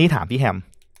ว่านี่ถามพี่แฮม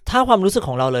ถ้าความรู้สึกข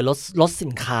องเราเลยรถสิ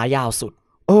นค้ายาวสุด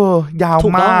ยาว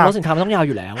มากรถสินค้ามันต้องยาวอ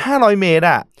ยู่แล้ว500เมตร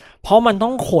อ่ะเพราะมันต้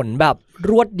องขนแบบ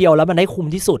รวดเดียวแล้วมันได้คุ้ม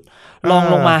ที่สุดลอง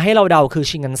ลงมาให้เราเดาคือ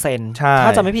ชินคันเซ็นถ้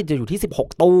าจะไม่ผิดจะอยู่ที่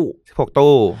16ตู้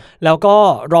แล้วก็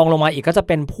รองลงมาอีกก็จะเ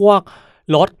ป็นพวก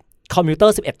รถคอมมิวเตอ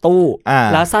ร์11ตู้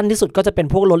แล้วสั้นที่สุดก็จะเป็น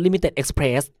พวกรถ Limited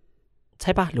Express ใ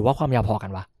ช่ปะหรือว่าความยาวพอกั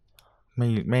นวะไ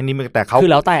ม่นี่แต่เขาคื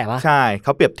อแล้วแต่ปะใช่เข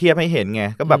าเปรียบเทียบให้เห็นไง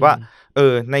ก็แบบว่า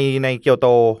ในเกียวโต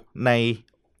ใน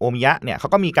โอมิยะเนี่ยเขา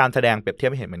ก็มีการแสดงเปรียบเทียบ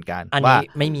ให้เห็นเหมือนกันว่า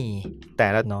ไม่มีแต่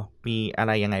ละมีอะไ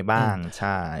รยังไงบ้างใ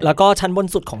ช่แล้วก็ชั้นบน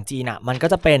สุดของจีนอ่ะมันก็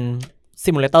จะเป็นซิ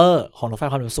มูเลเตอร์ของรถไฟ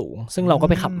ความเร็วสูงซึ่งเราก็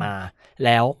ไปขับมาแ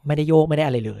ล้วไม่ได้โยกไม่ได้อ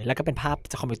ะไรเลยแล้วก็เป็นภาพ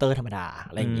จากคอมพิวเตอร์ธรรมดา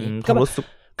อะไรอย่างงี้ก็แบบ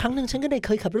ครั้งนึงฉันก็ได้เค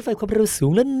ยขับรถไฟความเร็วสู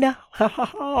งแล้วนะ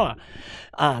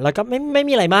แล้วก็ไม่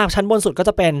มีอะไรมากชั้นบนสุดก็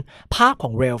จะเป็นภาพขอ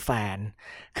งเรลแฟน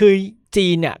คือจี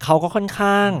นเนี่ยเขาก็ค่อน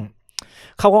ข้าง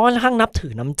นับถื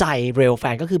อน้ำใจเรลแฟ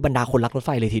นก็คือบรรดาคนรักรถไฟ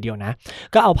เลยทีเดียวนะ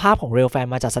ก็เอาภาพของเรลแฟน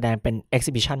มาจัดแสดงเป็นเอ็ก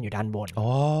ซิบิชันอยู่ด้านบน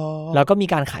แล้วก็มี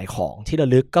การขายของที่ระ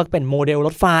ลึกก็เป็นโมเดลร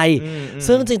ถไฟ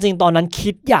ซึ่งจริงๆตอนนั้น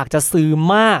คิดอยากจะซื้อ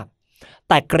มาก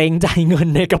แต่เกรงใจเงิน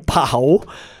ในกระเป๋า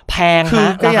แพงฮะ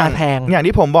ราคาแพงอย่าง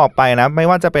ที่ผมบอกไปนะไม่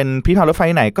ว่าจะเป็นพิพิธภัณฑ์รถไฟ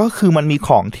ไหนก็คือมันมีข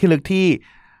องที่ลึกที่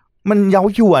มันเย้า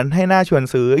ยวนให้น่าชวน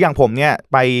ซื้ออย่างผมเนี่ย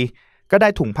ไปก็ได้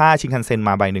ถุงผ้าชินคันเซ็นม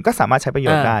าใบหนึ่งก็สามารถใช้ประโย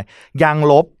ชน์ได้ยาง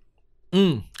ลบ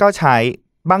ก็ใช้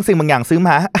บางสิ่งบางอย่างซื้อม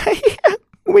า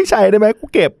กูไม่ใช้ได้ไหมกู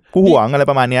เก็บกูหวงอะไร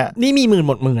ประมาณเนี้ยนี่มีหมื่นห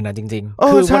มดหมื่นอ่ะจริง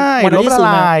ๆคือใช่วันนั้นที่ซื้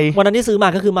อมา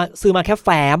ก็คือมาซื้อมาแค่แ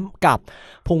ฟ้มกับ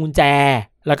พวงกุญแจ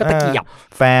แล้วก็ตะเกียบ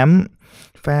แฟ้ม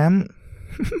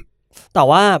แต่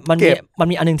ว่ามัน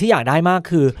มีอันนึงที่อยากได้มาก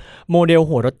คือโมเดล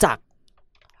หัวรถจัก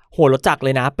รเล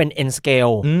ยนะเป็น N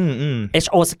scale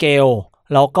HO scale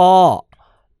แล้วก็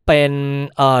เป็น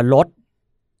รถ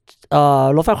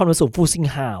ไฟความเร็วสูงฟูซิง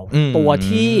ฮาวตัว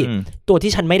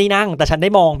ที่ฉันไม่ได้นั่งแต่ฉันได้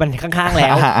มองมันข้างๆแล้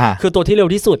ว คือตัวที่เร็ว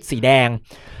ที่สุดสีแดง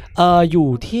อยู่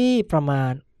ที่ประมา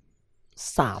ณ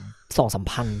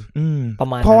2-3 พันประ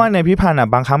มาณเพราะว่าในพิพิธภัณฑ์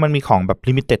บางครั้งมันมีของแบบ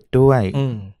ลิมิเต็ดด้วย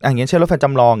อย่างเงี้ยเช่นรถไฟจ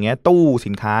ำลองเงี้ยตู้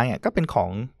สินค้าเงี้ยก็เป็นของ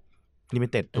ลิมิ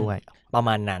เต็ดด้วยประม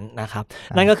าณนั้นนะครับ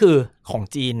นั่นก็คือของ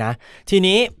จีนนะที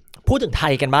นี้พูดถึงไท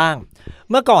ยกันบ้าง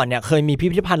เมื่อก่อนเนี่ยเคยมีพิ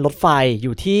พิธภัณฑ์รถไฟอ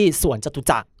ยู่ที่สวนจตุ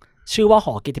จักรชื่อว่าห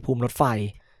อกิตติภูมิรถไฟ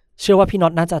เชื่อว่าพี่น็อ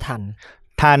ตน่าจะทั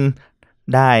น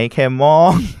ได้แค่มอ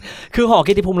งคือหอ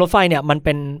กิตติภูมิรถไฟเนี่ยมันเ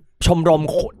ป็นชมรม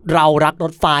เรารักร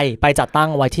ถไฟไปจัดตั้ง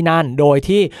ไว้ที่นั่นโดย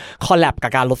ที่คอลแลบกั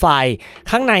บการรถไฟ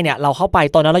ข้างในเนี่ยเราเข้าไป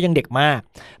ตอนนั้นเรายังเด็กมาก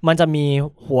มันจะมี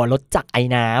หัวรถจักรไอ้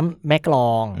น้ำแม่กล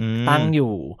องตั้งอ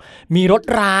ยู่มีรถ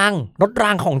ราง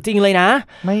ของจริงเลยนะ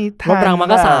รถรางมัก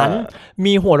กะสัน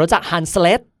มีหัวรถจักรฮันสเล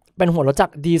ตเป็นหัวรถจัก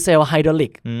รดีเซลไฮดรอลิ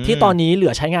กที่ตอนนี้เหลื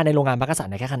อใช้งานในโรงงานมักกะสั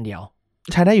นแค่คันเดียว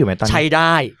ใช้ได้อยู่ไหมตอนนี้ใช้ไ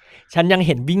ด้ฉันยังเ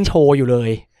ห็นวิ่งโชว์อยู่เล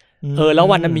ยแล้ว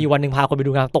วันนั้นมีวันนึงพาคนไป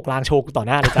ดูงานตกรางโชว์ต่อห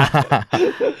น้าเลยจ้ะ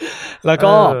แล้ว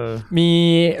ก็มี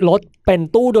รถเป็น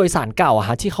ตู้โดยสารเก่าอะ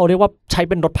ฮะที่เขาเรียกว่าใช้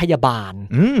เป็นรถพยาบาล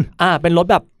เป็นรถ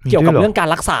แบบเกี่ยวกับเรื่องการ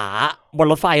รักษาบน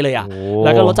รถไฟเลยอ่ะแ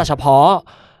ล้วก็รถจักรเฉพาะ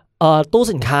ตู้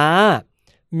สินค้า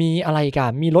มีอะไรกั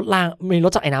นมีรถ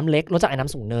จักรไอ้น้ำเล็กรถจักรไอ้น้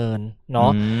ำสูงเนินเนา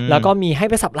ะแล้วก็มีให้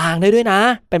ไปสับรางได้ด้วยนะ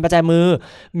เป็นประแจมือ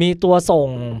มีตัวส่ง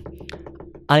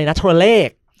อะไรนะโทรเลข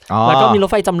แล้วก็มีรถ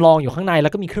ไฟจำลองอยู่ข้างในแล้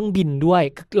วก็มีเครื่องบินด้วย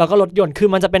แล้วก็รถยนต์คือ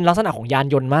มันจะเป็นลักษณะของยาน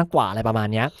ยนต์มากกว่าอะไรประมาณ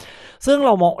นี้ซึ่งเร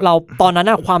าตอนนั้น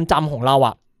นะความจำของเรา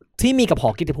อ่ะที่มีกับหอ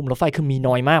กิตติภูมิรถไฟคือมี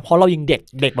น้อยมากเพราะเรายังเด็ก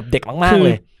แบบเด็กมากๆเล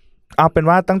ยเอาเป็น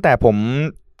ว่าตั้งแต่ผม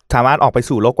สามารถออกไป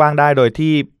สู่โลกกว้างได้โดย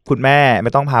ที่คุณแม่ไ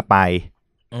ม่ต้องพาไป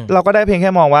เราก็ได้เพียงแค่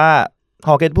มองว่าห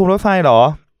อกิตติภูมิรถไฟเหรอ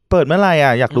เปิดเมื่อไหร่อ่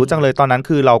ะอยากรู้จังเลยตอนนั้น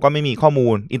คือเราก็ไม่มีข้อมู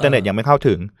ลอินเทอร์เน็ตยังไม่เข้า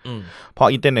ถึงพอ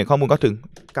อินเทอร์เน็ตข้อมูลก็ถึง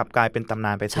กลับกลายเป็นตำน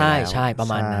านไปใช่ประ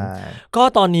มาณนั้นก็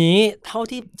ตอนนี้เท่า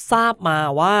ที่ทราบมา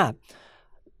ว่า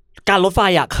การรถไฟ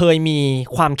อ่ะเคยมี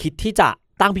ความคิดที่จะ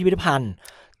ตั้งพิพิธภัณฑ์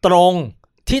ตรง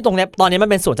ที่ตรงนี้ตอนนี้มัน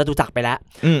เป็นสวนจตุจักรไปแล้ว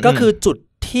ก็คือจุด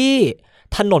ที่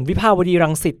ถนนวิภาวดีรั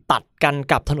งสิตตัดกัน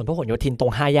กับถนนพหลโยธินตร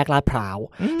ง5 แยกลาดพร้าว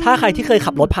ถ้าใครที่เคย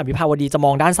ขับรถผ่านวิภาวดีจะม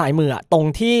องด้านซ้ายมือตรง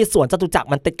ที่สวนจตุจักร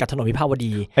มันติดกับถนนวิภาว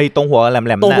ดีไอ้ตรงหัวแห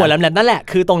ลมๆตรงหัวแหลมๆนั่นแหละ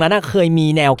คือตรงนั้นเคยมี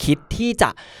แนวคิดที่จะ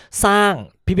สร้าง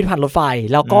พิพิธภัณฑ์รถไฟ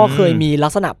แล้วก็เคยมีลั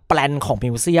กษณะแปลนของ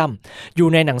มิวเซียมอยู่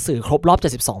ในหนังสือครบรอบ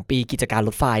72ปีกิจการร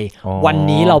ถไฟวัน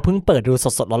นี้เราเพิ่งเปิดดู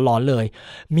สดๆร้อนๆเลย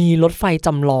มีรถไฟจ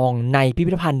ำลองในพิ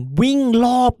พิธภัณฑ์วิ่งร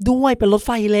อบด้วยเป็นรถไ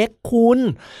ฟเล็กคุณ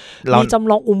มีจำ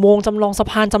ลองอุโมงค์จำลองสะ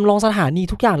พานจำลองสถานี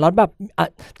ทุกอย่างแล้วแบบ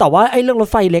แต่ว่าไอ้เรื่องรถ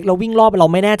ไฟเล็กเราวิ่งรอบเรา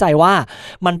ไม่แน่ใจว่า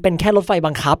มันเป็นแค่รถไฟ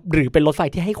บังคับหรือเป็นรถไฟ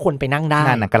ที่ให้คนไปนั่งได้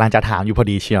นั่นกำลังจะถามอยู่พอ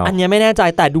ดีเชียวอันนี้ไม่แน่ใจ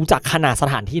แต่ดูจากขนาดส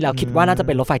ถานที่แล้วคิดว่าน่าจะเ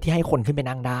ป็นรถไฟที่ให้คนขึ้นไป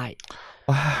นั่งได้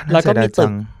แล้วก็มีตึ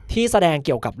กที่แสดงเ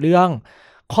กี่ยวกับเรื่อง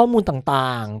ข้อมูลต่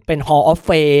างๆเป็น Hall of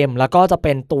Fame แล้วก็จะเ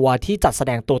ป็นตัวที่จัดแส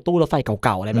ดงตัวตู้รถไฟเ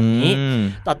ก่าๆอะไรแบบนี้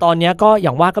แต่ตอนนี้ก็อย่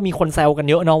างว่าก็มีคนแซวกัน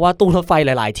เยอะเนาะว่าตู้รถไฟห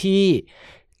ลายๆ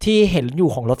ที่เห็นอยู่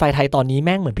ของรถไฟไทยตอนนี้แ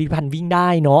ม่งเหมือนพิพิธภัณฑ์วิ่งได้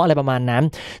เนาะอะไรประมาณนั้น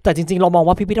แต่จริงๆเรามอง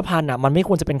ว่าพิพิธภัณฑ์มันไม่ค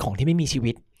วรจะเป็นของที่ไม่มีชี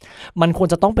วิตมันควร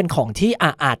จะต้องเป็นของที่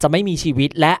อาจจะไม่มีชีวิต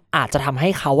และอาจจะทำให้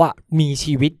เขามี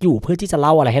ชีวิตอยู่เพื่อที่จะเ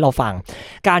ล่าอะไรให้เราฟัง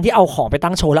การที่เอาของไป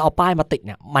ตั้งโชว์แล้วเอาป้ายมาติดเ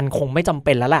นี่ยมันคงไม่จำเ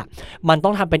ป็นแล้วแหละมันต้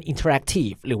องทำเป็น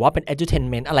interactive หรือว่าเป็น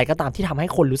edutainment อะไรก็ตามที่ทำให้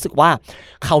คนรู้สึกว่า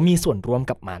เขามีส่วนร่วม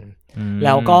กับมันแ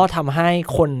ล้วก็ทำให้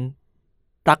คน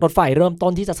รักรถไฟเริ่มต้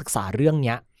นที่จะศึกษาเรื่องเ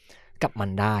นี้ยกับมั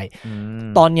นได้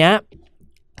ตอนนี้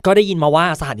ก็ได้ยินมาว่า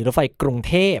สถานีรถไฟกรุงเ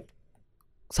ทพ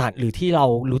หรือที่เรา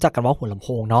รู้จักกันว่าหัวลำโพ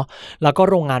งเนาะแล้วก็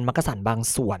โรงงานมักกะสันบาง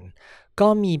ส่วนก็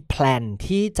มีแพลน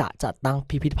ที่จะจัดตั้ง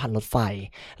พิพิธภัณฑ์รถไฟ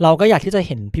เราก็อยากที่จะเ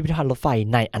ห็นพิพิธภัณฑ์รถไฟ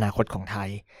ในอนาคตของไทย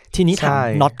ทีนี้ถาม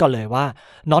น็อตก่อนเลยว่า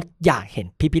น็อตอยากเห็น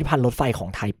พิพิธภัณฑ์รถไฟของ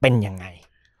ไทยเป็นยังไง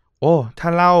โอ้ถ้า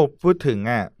เล่าพูดถึง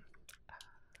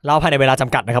เล่าภายในเวลาจ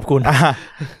ำกัดนะครับคุณ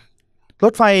ร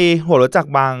ถไฟหัวรถจัก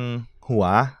รบางหัว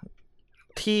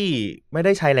ที่ไม่ไ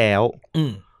ด้ใช้แล้ว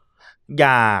อย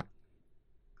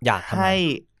ากให้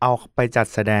เอาไปจัด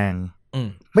แสดง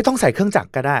ไม่ต้องใส่เครื่องจักร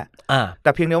ก็ได้แต่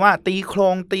เพียงแต่ว่าตีโคร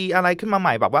งตีอะไรขึ้นมาให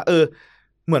ม่แบบว่า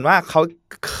เหมือนว่าเขา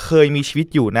เคยมีชีวิต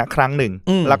อยู่นะครั้งหนึ่ง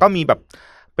แล้วก็มีแบบ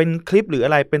เป็นคลิปหรืออ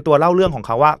ะไรเป็นตัวเล่าเรื่องของเ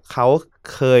ขาว่าเขา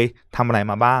เคยทำอะไร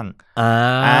มาบ้าง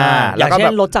อย่างเช่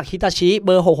นรถจากฮิตาชิเบ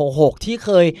อร์666ที่เค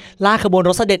ยลากขบวนร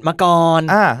ถเสด็จมาก่อน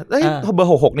เบอร์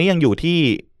66นี่ยังอยู่ที่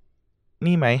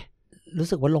นี่ไหมรู้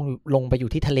สึกว่าลงไปอยู่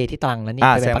ที่ทะเลที่ตรังแล้วนี่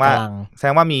ไปเป็นปะการังแสด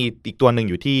งว่ามีอีกตัวหนึ่ง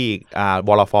อยู่ที่บ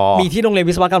ลฟ.มีที่โรงเรียน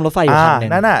วิศวกรรมรถไฟอยู่คันนึ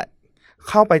งนั่นน่ะ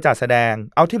เข้าไปจัดแสดง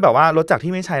เอาที่แบบว่ารถจักร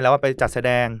ที่ไม่ใช่แล้วไปจัดแส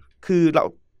ดงคือเรา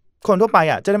คนทั่วไป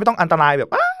จะได้ไม่ต้องอันตรายแบบ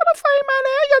รถไฟมาแ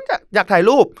ล้วอยากถ่าย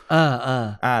รูป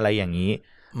อะไรอย่างนี้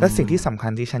และสิ่งที่สำคั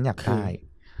ญที่ฉันอยากได้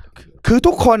คือ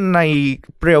ทุกคนใน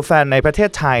เรียลแฟนในประเทศ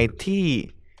ไทยที่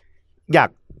อยาก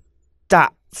จะ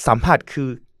สัมผัสคือ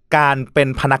การเป็น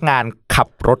พนักงานขับ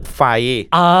รถไฟ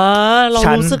เรา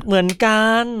รู้สึกเหมือนกั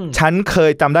นฉันเค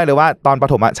ยจำได้เลยว่าตอนประ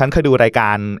ถมฉันเคยดูรายกา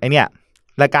รไอเนี้ย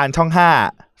รายการช่อง5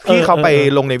ที่เขาไป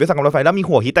ลงในวิศวกรรมรถไฟแล้วมี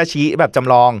หัวฮิตาชิแบบจ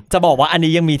ำลองจะบอกว่าอัน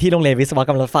นี้ยังมีที่โรงเรียนวิศวก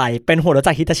รรมรถไฟเป็นหัวรถ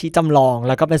จักรฮิตาชิจำลองแ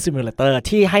ล้วก็เป็นซิมูเลเตอร์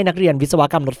ที่ให้นักเรียนวิศว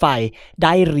กรรมรถไฟไ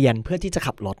ด้เรียนเพื่อที่จะ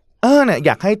ขับรถเนี่ยอ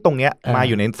ยากให้ตรงเนี้ยมาอ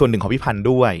ยู่ในส่วนหนึ่งของพี่พันธ์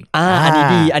ด้วยอันนี้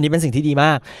ดีอันนี้เป็นสิ่งที่ดีม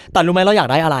ากแต่รู้ไหมเราอยาก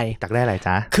ได้อะไรอยากได้อะไร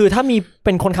จ๊ะคือถ้ามีเ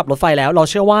ป็นคนขับรถไฟแล้วเรา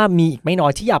เชื่อว่ามีอีกไม่น้อ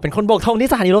ยที่อยากเป็นคนโบกธงที่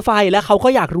สถานีรถไฟและเขาก็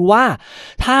อยากรู้ว่า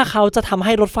ถ้าเขาจะทำใ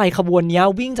ห้รถไฟขบวนนี้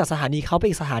วิ่งจากสถานีเขาไป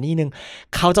อีกสถานีนึง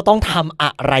เขาจะต้องทำอ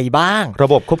ะไรบ้างระ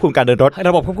บบควบคุมการเดินรถ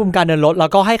แล้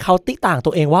วก็ให้เขาติต่างตั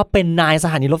วเองว่าเป็นนายส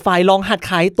ถานีรถไฟลองหัด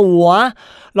ขายตั๋ว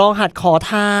ลองหัดขอ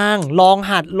ทางลอง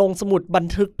หัดลงสมุดบัน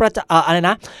ทึกอะไร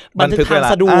นะบันทึกทาง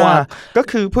สะดวกก็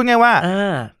คือพูดง่ายว่า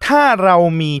ถ้าเรา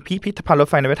มีพิพิธภัณฑ์รถ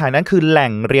ไฟในประเทศไทยนั่นคือแหล่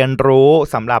งเรียนรู้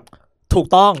สำหรับถูก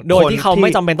ต้องโดยที่เขาไม่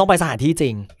จำเป็นต้องไปสถานที่จริ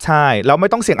งใช่เราไม่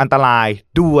ต้องเสี่ยงอันตราย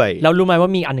ด้วยแล้วรู้ไหมว่า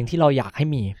มีอันหนึ่งที่เราอยากให้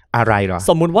มีอะไรหรอ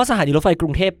สมมุติว่าสถานีรถไฟกรุ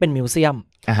งเทพเป็นมิวเซียม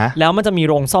แล้วมันจะมี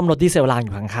โรงซ่อมรถดีเซลรางอ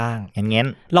ยู่ข้างๆงั้น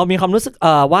เรามีความรู้สึก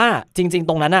ว่าจริงๆ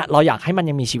ตรงนั้นเราอยากให้มัน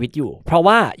ยังมีชีวิตอยู่เพราะ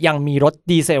ว่ายังมีรถ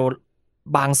ดีเซล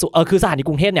บางส่วนคือสถานีก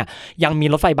รุงเทพเนี่ยยังมี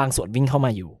รถไฟบางส่วนวิ่งเข้าม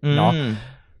าอยู่เนาะ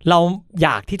เราอย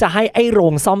ากที่จะให้ไอ้โร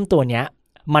งซ่อมตัวเนี้ย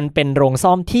มันเป็นโรง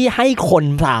ซ่อมที่ให้คน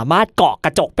สามารถเกาะกร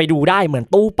ะจกไปดูได้เหมือน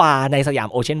ตู้ปลาในสยาม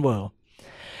โอเชียนเวิลด์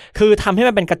คือทำให้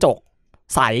มันเป็นกระจก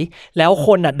ใสแล้วค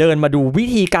นเดินมาดูวิ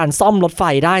ธีการซ่อมรถไฟ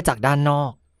ได้จากด้านนอ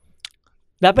ก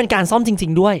แล้วเป็นการซ่อมจริ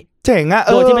งๆด้วยเจ๋ง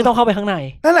โดยที่ไม่ต้องเข้าไปข้างใน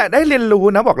นั่นแหละได้เรียนรู้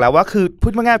นะบอกแล้วว่าคือพู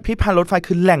ดง่ายๆพิพิธภัณฑ์รถไฟ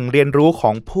คือแหล่งเรียนรู้ขอ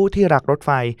งผู้ที่รักรถไ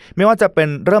ฟไม่ว่าจะเป็น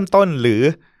เริ่มต้นหรือ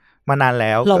มานานแ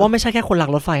ล้วเราว่าไม่ใช่แค่คนรัก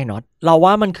รถไฟเนาะเรา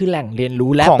ว่ามันคือแหล่งเรียน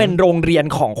รู้และเป็นโรงเรียน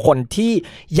ของคนที่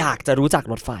อยากจะรู้จัก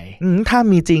รถไฟถ้า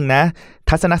มีจริงนะ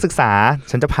ทัศนศึกษา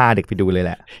ฉันจะพาเด็กไปดูเลยแห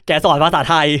ละแกสอนภาษา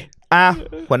ไทย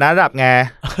หัวหน้าระดับไง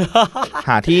ห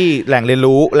าที่แหล่งเรียน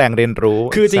รู้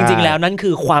คือจริงๆแล้วนั่น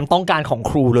คือความต้องการของ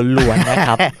ครูล้วนๆนะค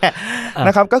รับ น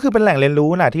ะครับก็คือเป็นแหล่งเรียนรู้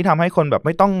แหละที่ทำให้คนแบบไ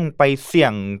ม่ต้องไปเสี่ย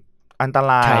งอันต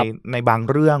รายในบาง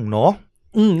เรื่องเนาะ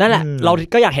นั่นแหละเรา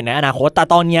ก็อยากเห็นในอนาคตแต่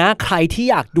ตอนนี้ใครที่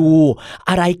อยากดู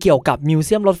อะไรเกี่ยวกับมิวเ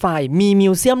ซียมรถไฟมีมิ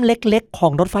วเซียมเล็กๆขอ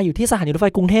งรถไฟอยู่ที่สถานีรถไฟ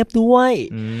กรุงเทพด้วย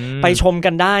ไปชมกั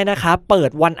นได้นะครับเปิด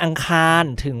วันอังคาร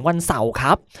ถึงวันเสาร์ค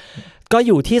รับก็อ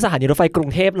ยู่ที่สถานีรถไฟกรุง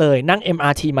เทพเลยนั่ง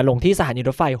MRT มาลงที่สถานีร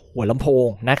ถไฟหัวลำโพง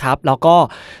นะครับแล้วก็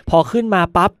พอขึ้นมา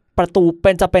ปั๊บประตู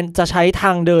จะใช้ท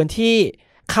างเดินที่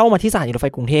เข้ามาที่สถานีรถไฟ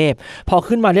กรุงเทพพอ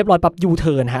ขึ้นมาเรียบร้อยปั๊บยูเ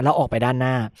ทิร์นแล้วออกไปด้านห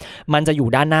น้ามันจะอยู่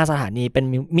ด้านหน้าสถานีเป็น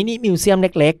มินิมิวเซียม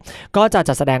เล็กๆก็จะ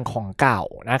จัดแสดงของเก่า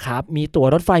นะครับมีตั๋ว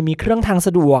รถไฟมีเครื่องทางส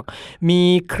ะดวกมี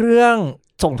เครื่อง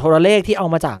ส่งโทรเลขที่เอา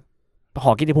มาจากห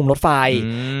อกิตติภูมิรถไฟ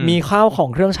มีข้าวของ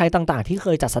เครื่องใช้ต่างๆที่เค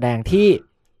ยจัดแสดงที่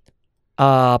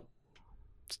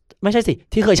ไม่ใช่สิ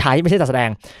ที่เคยใช้ไม่ใช่จัดแสดง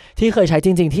ที่เคยใช้จ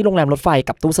ริงๆที่โรงแรมรถไฟ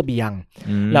กับตู้เสบียง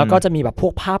แล้วก็จะมีแบบพว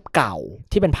กภาพเก่า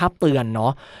ที่เป็นภาพเตือนเนา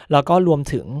ะแล้วก็รวม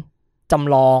ถึงจ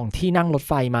ำลองที่นั่งรถ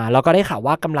ไฟมาแล้วก็ได้ข่าว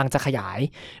ว่ากำลังจะขยาย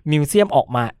มิวเซียมออก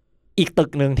มาอีกตึก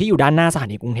นึงที่อยู่ด้านหน้าสถา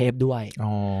นีกรุงเทพด้วย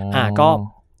ก็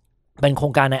เป็นโคร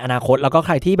งการในอนาคตแล้วก็ใค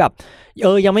รที่แบบ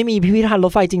ยังไม่มีพิพิธภัณฑ์ร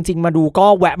ถไฟจริงๆมาดูก็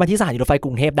แวะมาที่สถานีรถไฟก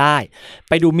รุงเทพได้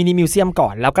ไปดูมินิมิวเซียมก่อ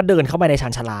นแล้วก็เดินเข้าไปในชา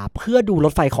นชาลาเพื่อดูร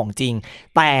ถไฟของจริง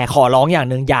แต่ขอร้องอย่าง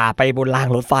นึงอย่าไปบนราง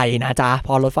รถไฟนะจ๊ะเพร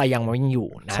าะรถไฟยังวิ่งอยู่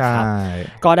นะครับ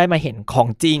ก็ได้มาเห็นของ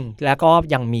จริงแล้วก็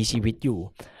ยังมีชีวิตอยู่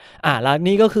แล้ว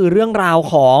นี่ก็คือเรื่องราว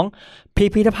ของพิ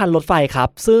พิธภัณฑ์รถไฟครับ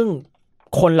ซึ่ง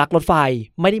คนรักรถไฟ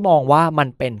ไม่ได้มองว่ามัน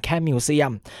เป็นแค่มิวเซีย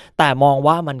มแต่มอง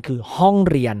ว่ามันคือห้อง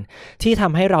เรียนที่ท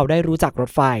ำให้เราได้รู้จักรถ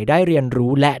ไฟได้เรียน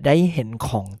รู้และได้เห็นข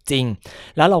องจริง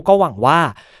แล้วเราก็หวังว่า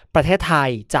ประเทศไทย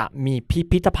จะมีพิ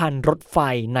พิธภัณฑ์รถไฟ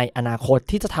ในอนาคต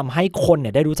ที่จะทำให้คน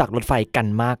ได้รู้จักรถไฟกัน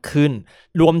มากขึ้น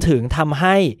รวมถึงทำใ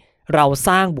ห้เราส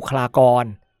ร้างบุคลากร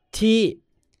ที่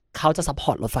เขาจะซัพพอ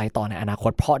ร์ตรถไฟต่อในอนาค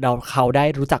ตเพราะเขาได้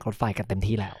รู้จักรถไฟกันเต็ม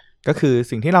ที่แล้วก็คือ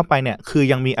สิ่งที่เราไปเนี่ยคือ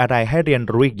ยังมีอะไรให้เรียน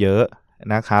รู้อีกเยอะ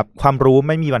นะครับความรู้ไ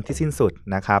ม่มีวันที่สิ้นสุด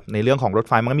นะครับในเรื่องของรถ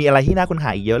ไฟมันมีอะไรที่น่าค้นหา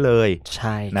อีกเยอะเลยใ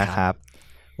ช่นะครับ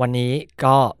วันนี้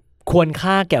ก็ควร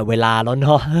ค่าแก่เวลาแล้วเน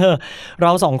าะ เร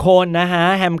าสองคนนะฮะ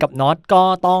แฮมกับน็อตก็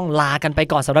ต้องลากันไป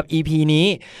ก่อนสำหรับ EP นี้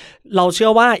เราเชื่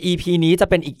อว่า EP นี้จะ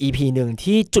เป็นอีก EP หนึ่ง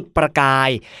ที่จุดประกาย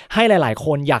ให้หลายๆค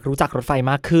นอยากรู้จักรถไฟ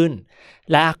มากขึ้น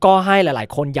และก็ให้หลาย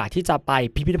ๆคนอยากที่จะไป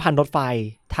พิพิธภัณฑ์รถไฟ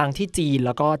ทางที่จีนแ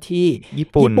ล้วก็ที่ญี่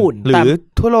ปุ่นหรือ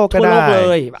ทั่วโลกก็ได้เล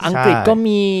ยอังกฤษก็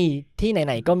มีที่ไ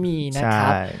หนๆก็มีนะครั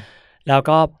บแล้ว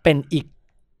ก็เป็นอีก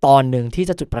ตอนหนึ่งที่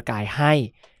จะจุดประกายให้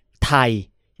ไทย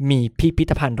มีพิพิ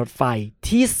ธภัณฑ์รถไฟ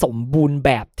ที่สมบูรณ์แ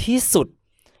บบที่สุด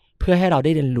เพื่อให้เราไ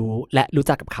ด้เรียนรู้และรู้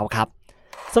จักกับเขาครับ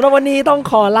สำหรับวันนี้ต้อง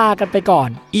ขอลากันไปก่อน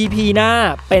EP หน้า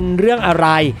เป็นเรื่องอะไร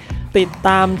ติดต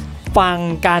ามฟัง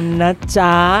กันนะ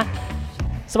จ๊ะ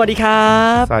สวัสดีครั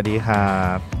บสวัสดีครั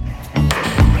บ